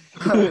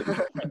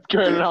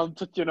 going around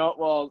touching up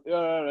walls. Yeah,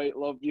 all right,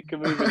 love. You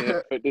can move in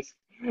here for this.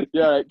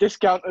 Yeah, right,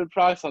 discounted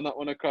price on that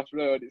one across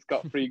road. It's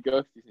got free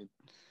ghosties in.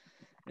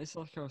 It's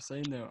like I was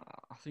saying though.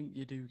 I think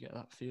you do get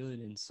that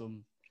feeling in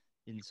some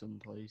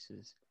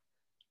places.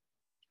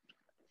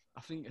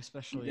 I think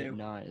especially You at do.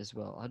 night as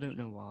well. I don't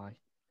know why.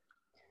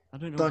 I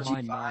don't know Dodgy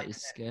why night vibe, is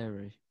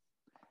scary.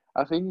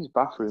 I think it's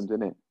bathrooms,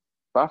 isn't it?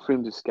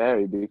 Bathrooms are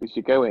scary because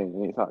you go in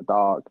and it's like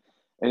dark,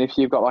 and if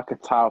you've got like a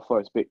tile floor,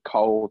 it's a bit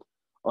cold.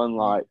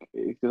 Unlike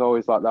there's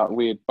always like that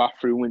weird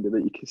bathroom window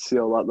that you can see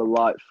all like the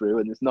light through,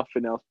 and there's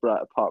nothing else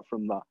bright apart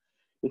from that.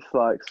 It's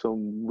like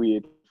some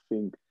weird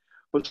thing.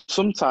 But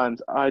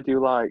sometimes I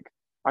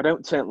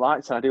don't turn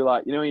lights on. I do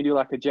like when you do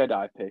like a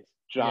Jedi piss.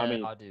 Do you know what I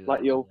mean? I do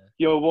Like that.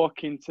 you'll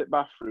walk into the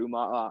bathroom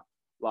like that,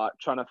 like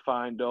trying to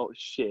find all the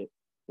shit.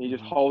 And you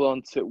just hold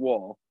on to the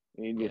wall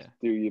and you just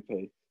do your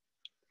piss.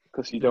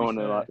 Because you To don't be want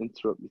to fair, like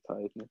interrupt your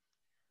tiredness.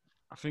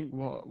 I think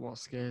what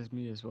scares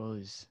me as well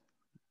is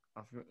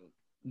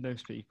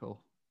most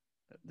people,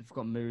 they've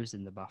got mirrors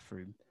in the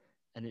bathroom,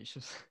 and it's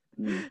just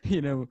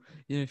you know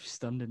if you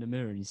stand in a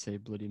mirror and you say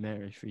Bloody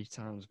Mary 3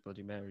 times,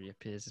 Bloody Mary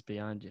appears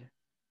behind you.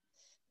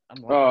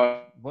 I'm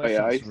like, what if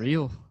that's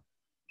real?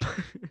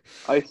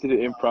 I used to do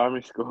it in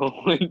primary school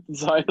in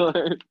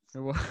silence.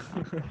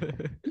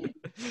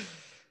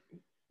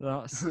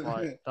 That's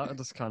like that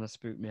just kind of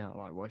spooked me out.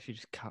 Like, what if you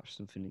just catch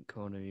something in the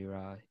corner of your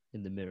eye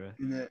in the mirror?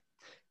 Yeah.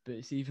 But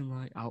it's even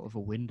like out of a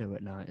window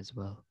at night as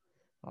well.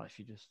 Like if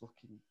you're just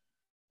looking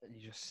and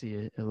you just see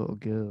a little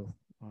girl,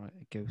 like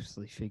a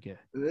ghostly figure.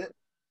 Yeah,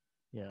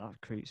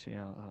 that creeps me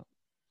out. That.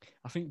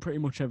 I think pretty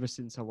much ever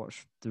since I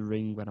watched The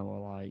Ring when I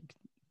was like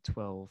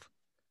 12,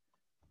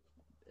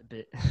 a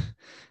bit.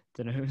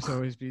 Don't know. It's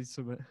always been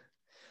something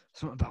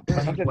about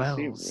playing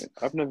wells.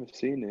 I've never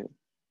seen it.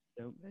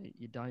 Don't mate,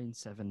 you die in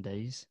 7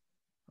 days,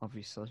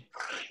 obviously.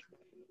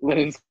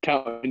 Lynn's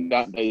counting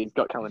that day. He's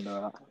got calendar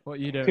out. What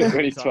you don't know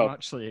is I'm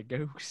actually a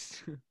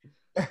ghost.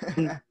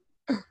 At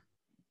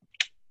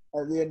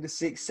the end of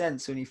Sixth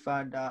Sense, when you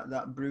find out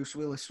that Bruce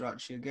Willis is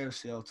actually a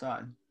ghost the whole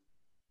time.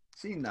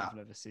 Seen that? I've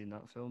never seen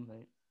that film,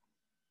 mate.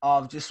 Oh,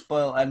 I've just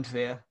spoiled end for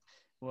you.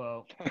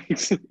 Well,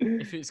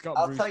 if it's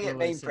got Bruce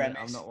Willis in it,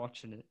 I'm not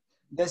watching it.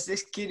 There's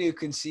this kid who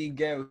can see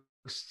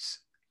ghosts,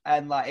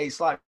 and like it's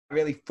like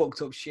really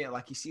fucked up shit.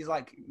 Like he sees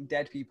like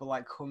dead people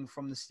like hung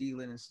from the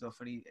ceiling and stuff,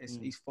 and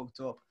he's fucked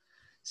up.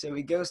 So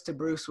he goes to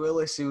Bruce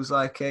Willis, who's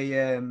like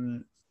a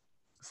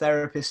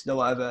therapist or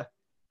whatever,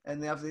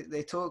 and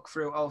they talk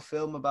through a whole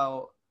film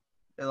about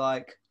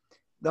like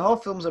the whole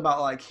film's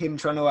about like him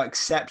trying to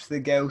accept the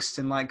ghosts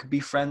and like be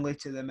friendly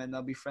to them, and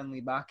they'll be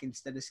friendly back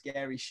instead of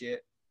scary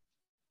shit.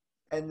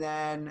 And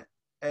then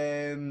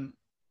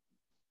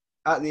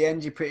at the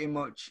end, you pretty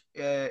much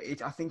I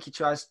think he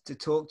tries to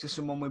talk to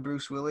someone with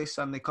Bruce Willis,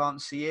 and they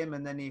can't see him,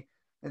 and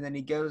then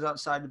he goes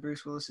outside of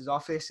Bruce Willis's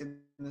office, and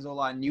there's all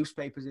like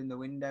newspapers in the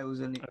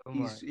windows, and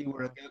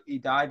he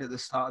died at the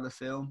start of the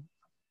film.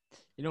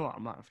 You know what? I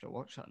might have to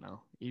watch that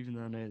now, even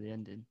though I know the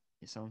ending.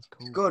 It sounds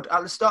cool. It's good.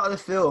 At the start of the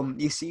film,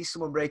 you see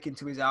someone break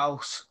into his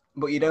house,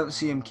 but you don't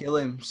see him kill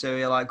him. So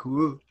you're like,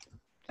 whoa.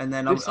 And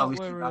then Is that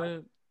obviously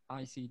where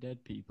I See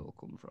Dead People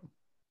come from?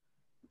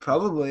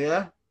 probably,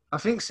 yeah. I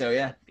think so,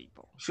 yeah. Dead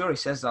people. Sure, he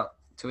says that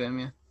to him,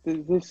 yeah.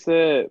 There's this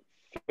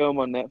film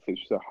on Netflix,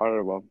 which is a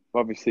horror one.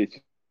 Obviously, it's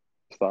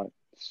just like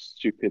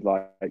stupid,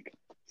 like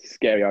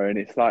scary horror, and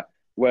it's like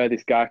where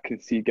this guy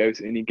can see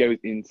ghosts, and he goes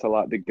into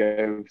like the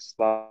ghost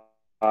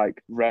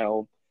like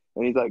realm,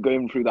 and he's like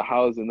going through the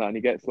house and that, and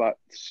he gets like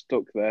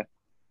stuck there.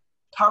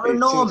 It's something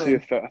to Paranorman.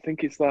 effect. I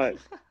think it's like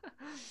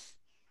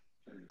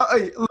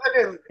Hey,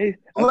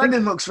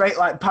 Lennon looks right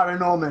like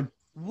Paranorman.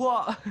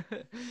 What?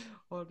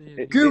 What do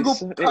you Google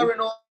It's-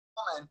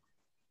 Paranorman.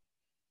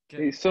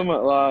 it's something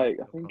like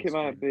I think it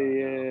might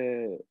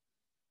be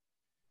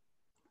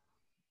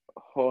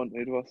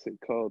haunted. What's it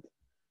called?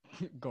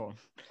 Go on.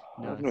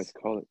 I don't know what it's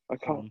called. I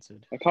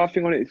Haunted. can't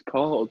think what it's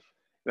called.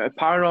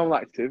 Paranormal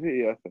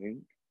Activity, I think.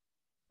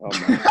 Oh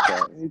my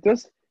god,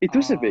 it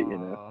does a bit, you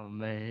know. Oh,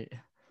 mate.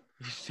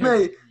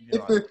 Mate,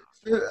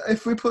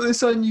 if we put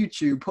this on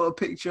YouTube, put a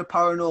picture of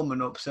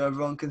Paranorman up so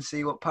everyone can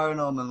see what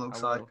Paranorman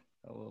looks like.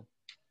 I will.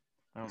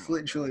 It's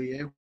literally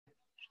you.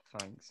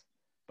 Thanks.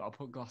 But I'll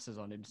put glasses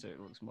on him so it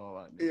looks more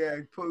like me. Yeah,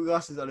 put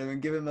glasses on him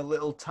and give him a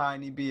little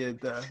tiny beard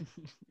there.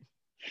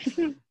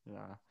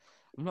 Nah.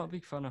 I'm not a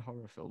big fan of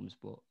horror films,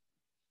 but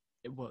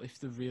if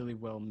they're really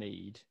well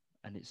made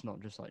and it's not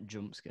just like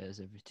jump scares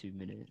every 2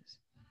 minutes.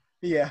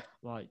 Yeah.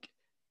 Like,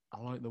 I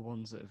like the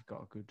ones that have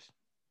got a good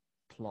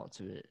plot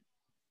to it.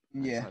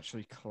 Yeah. It's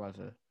actually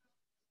clever.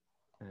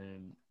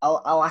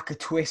 I like a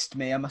twist,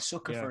 me. I'm a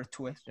sucker Yeah. for a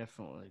twist.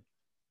 Definitely.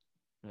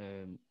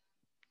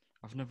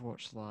 I've never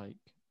watched like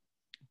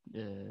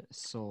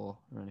Saw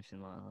or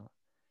anything like that.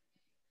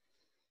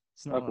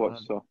 It's not I've like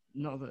watched that. so.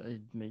 Not that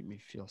it'd make me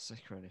feel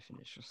sick or anything.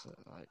 It's just that,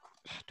 like,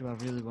 do I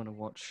really want to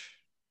watch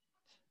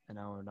an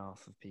hour and a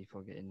half of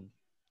people getting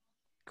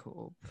cut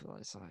up?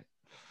 Like, it's like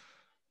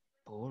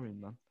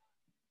boring, man.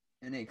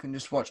 And you can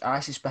just watch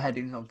ISIS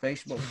beheadings on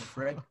Facebook for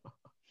free.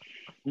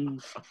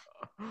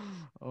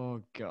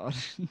 Oh God.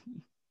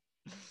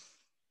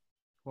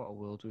 What a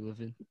world we live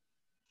in.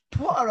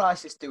 What are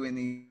ISIS doing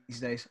these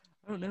days?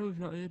 I don't know. We've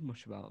not heard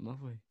much about them,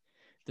 have we?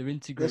 They're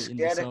integrating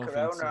scared of themselves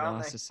corona, into aren't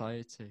our they?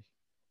 society,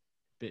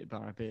 bit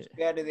by bit.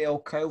 Scared of the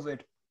old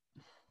COVID.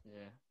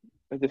 Yeah.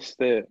 They're just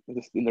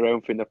in their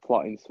own thing. They're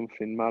plotting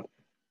something mad.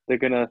 They're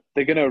gonna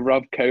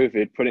rob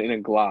COVID, put it in a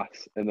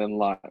glass, and then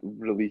like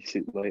release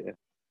it later.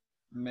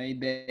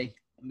 Maybe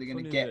they're gonna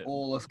Funny get that-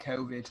 all of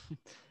COVID.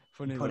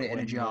 Funny Put that it in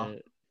a when, jar.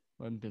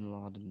 When Bin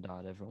Laden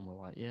died, everyone were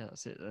like, "Yeah,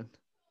 that's it then."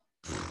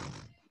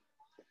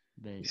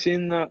 You Mate.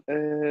 seen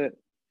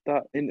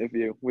that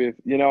interview with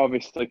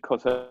obviously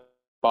because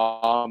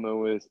Obama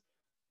was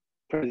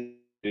president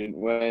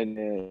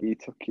when he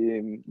took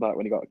him like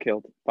when he got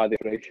killed by the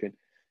operation.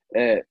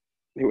 It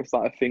was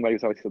like a thing where he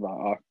was obviously like,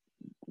 "Oh,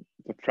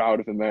 we're proud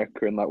of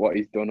America and like what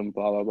he's done and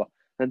blah blah blah."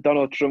 And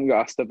Donald Trump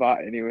got asked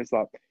about it, and he was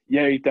like,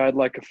 "Yeah, he died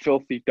like a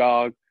filthy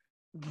dog."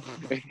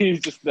 And he's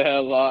just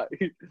there like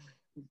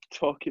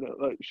talking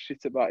like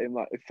shit about him.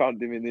 Like they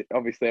found him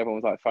obviously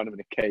everyone was like found him in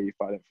a cave,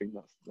 but I don't think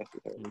that's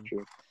necessarily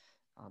true.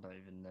 I don't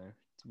even know,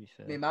 to be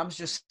fair. My mum's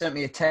just sent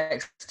me a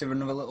text to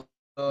another little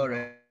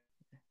story.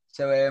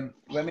 So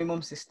when my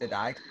mum's sister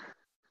died,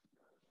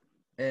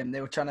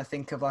 they were trying to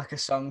think of like a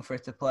song for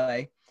her to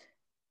play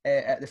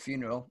at the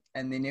funeral,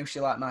 and they knew she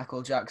liked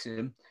Michael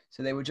Jackson,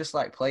 so they were just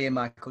like playing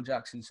Michael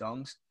Jackson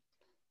songs.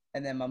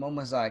 And then my mum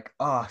was like,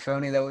 "Oh, if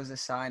only there was a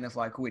sign of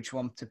like which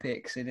one to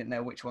pick," so they didn't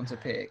know which one to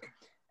pick.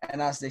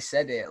 And as they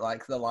said it,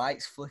 like the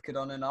lights flickered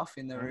on and off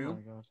in the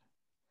room. Oh my God.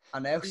 I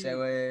know, See, so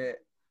they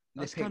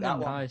That's picked kind that of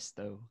one. nice,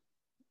 though.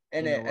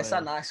 Isn't in it? a It's a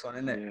way. nice one,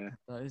 isn't it? Yeah,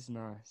 That is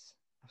nice,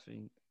 I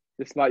think.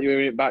 just like you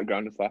in the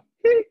background, it's like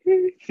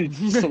he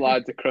just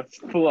slides across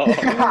the floor.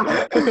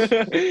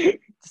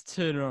 Just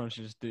turn around and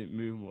just do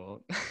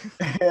moonwalk.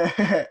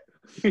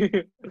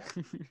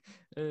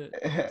 To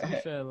be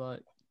fair,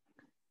 like,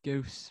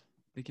 ghosts,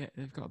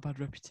 they've got a bad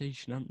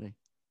reputation, haven't they?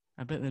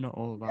 I bet they're not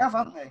all that. Yeah,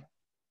 haven't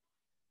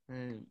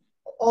they?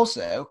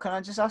 Also, can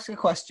I just ask a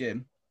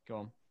question? Go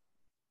on.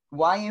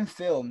 Why in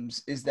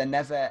films is there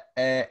never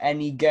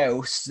any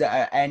ghosts that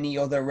are any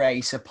other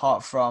race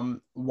apart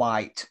from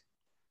white?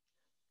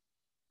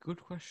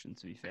 Good question,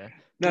 to be fair.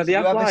 No, Does they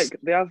have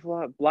whoever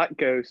like black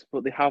ghosts,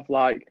 but they have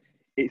like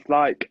it's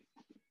like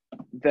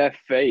their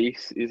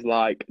face is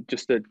like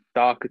just a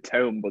darker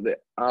tone, but the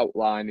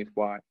outline is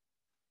white.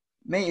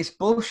 Mate, it's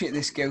bullshit,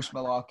 this ghost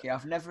malarkey.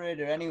 I've never heard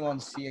of anyone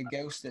see a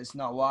ghost that's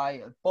not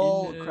white.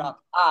 Bull crap.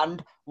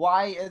 And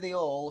why are they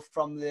all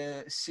from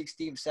the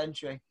 16th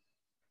century?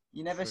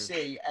 You never True.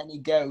 see any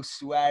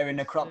ghosts wearing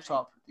a crop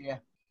top. Yeah.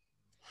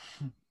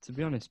 To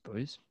be honest,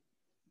 boys,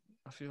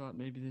 I feel like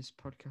maybe this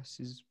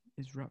podcast is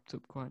wrapped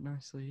up quite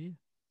nicely here.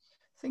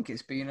 I think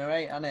it's been all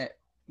right, hasn't it?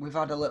 We've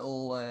had a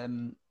little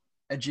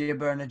a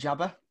jibber and a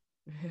jabber,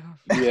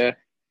 Yeah,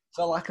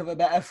 for lack of a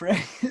better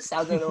phrase.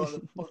 I don't know what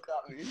the fuck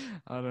that means.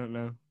 I don't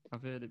know.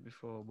 I've heard it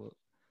before, but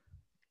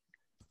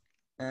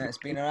It's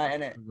been all right,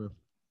 innit? Well,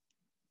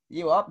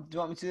 You up? Do you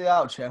want me to do the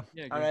outro?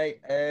 Yeah, go All on. right.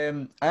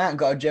 I haven't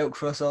got a joke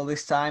for us all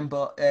this time,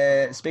 but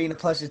it's been a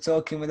pleasure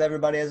talking with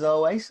everybody as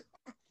always.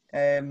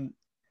 Been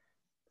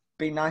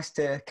nice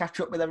to catch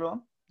up with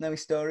everyone, know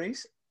his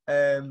stories.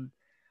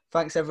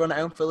 Thanks everyone at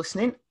home for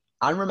listening.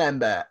 And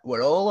remember,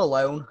 we're all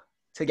alone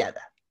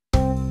together.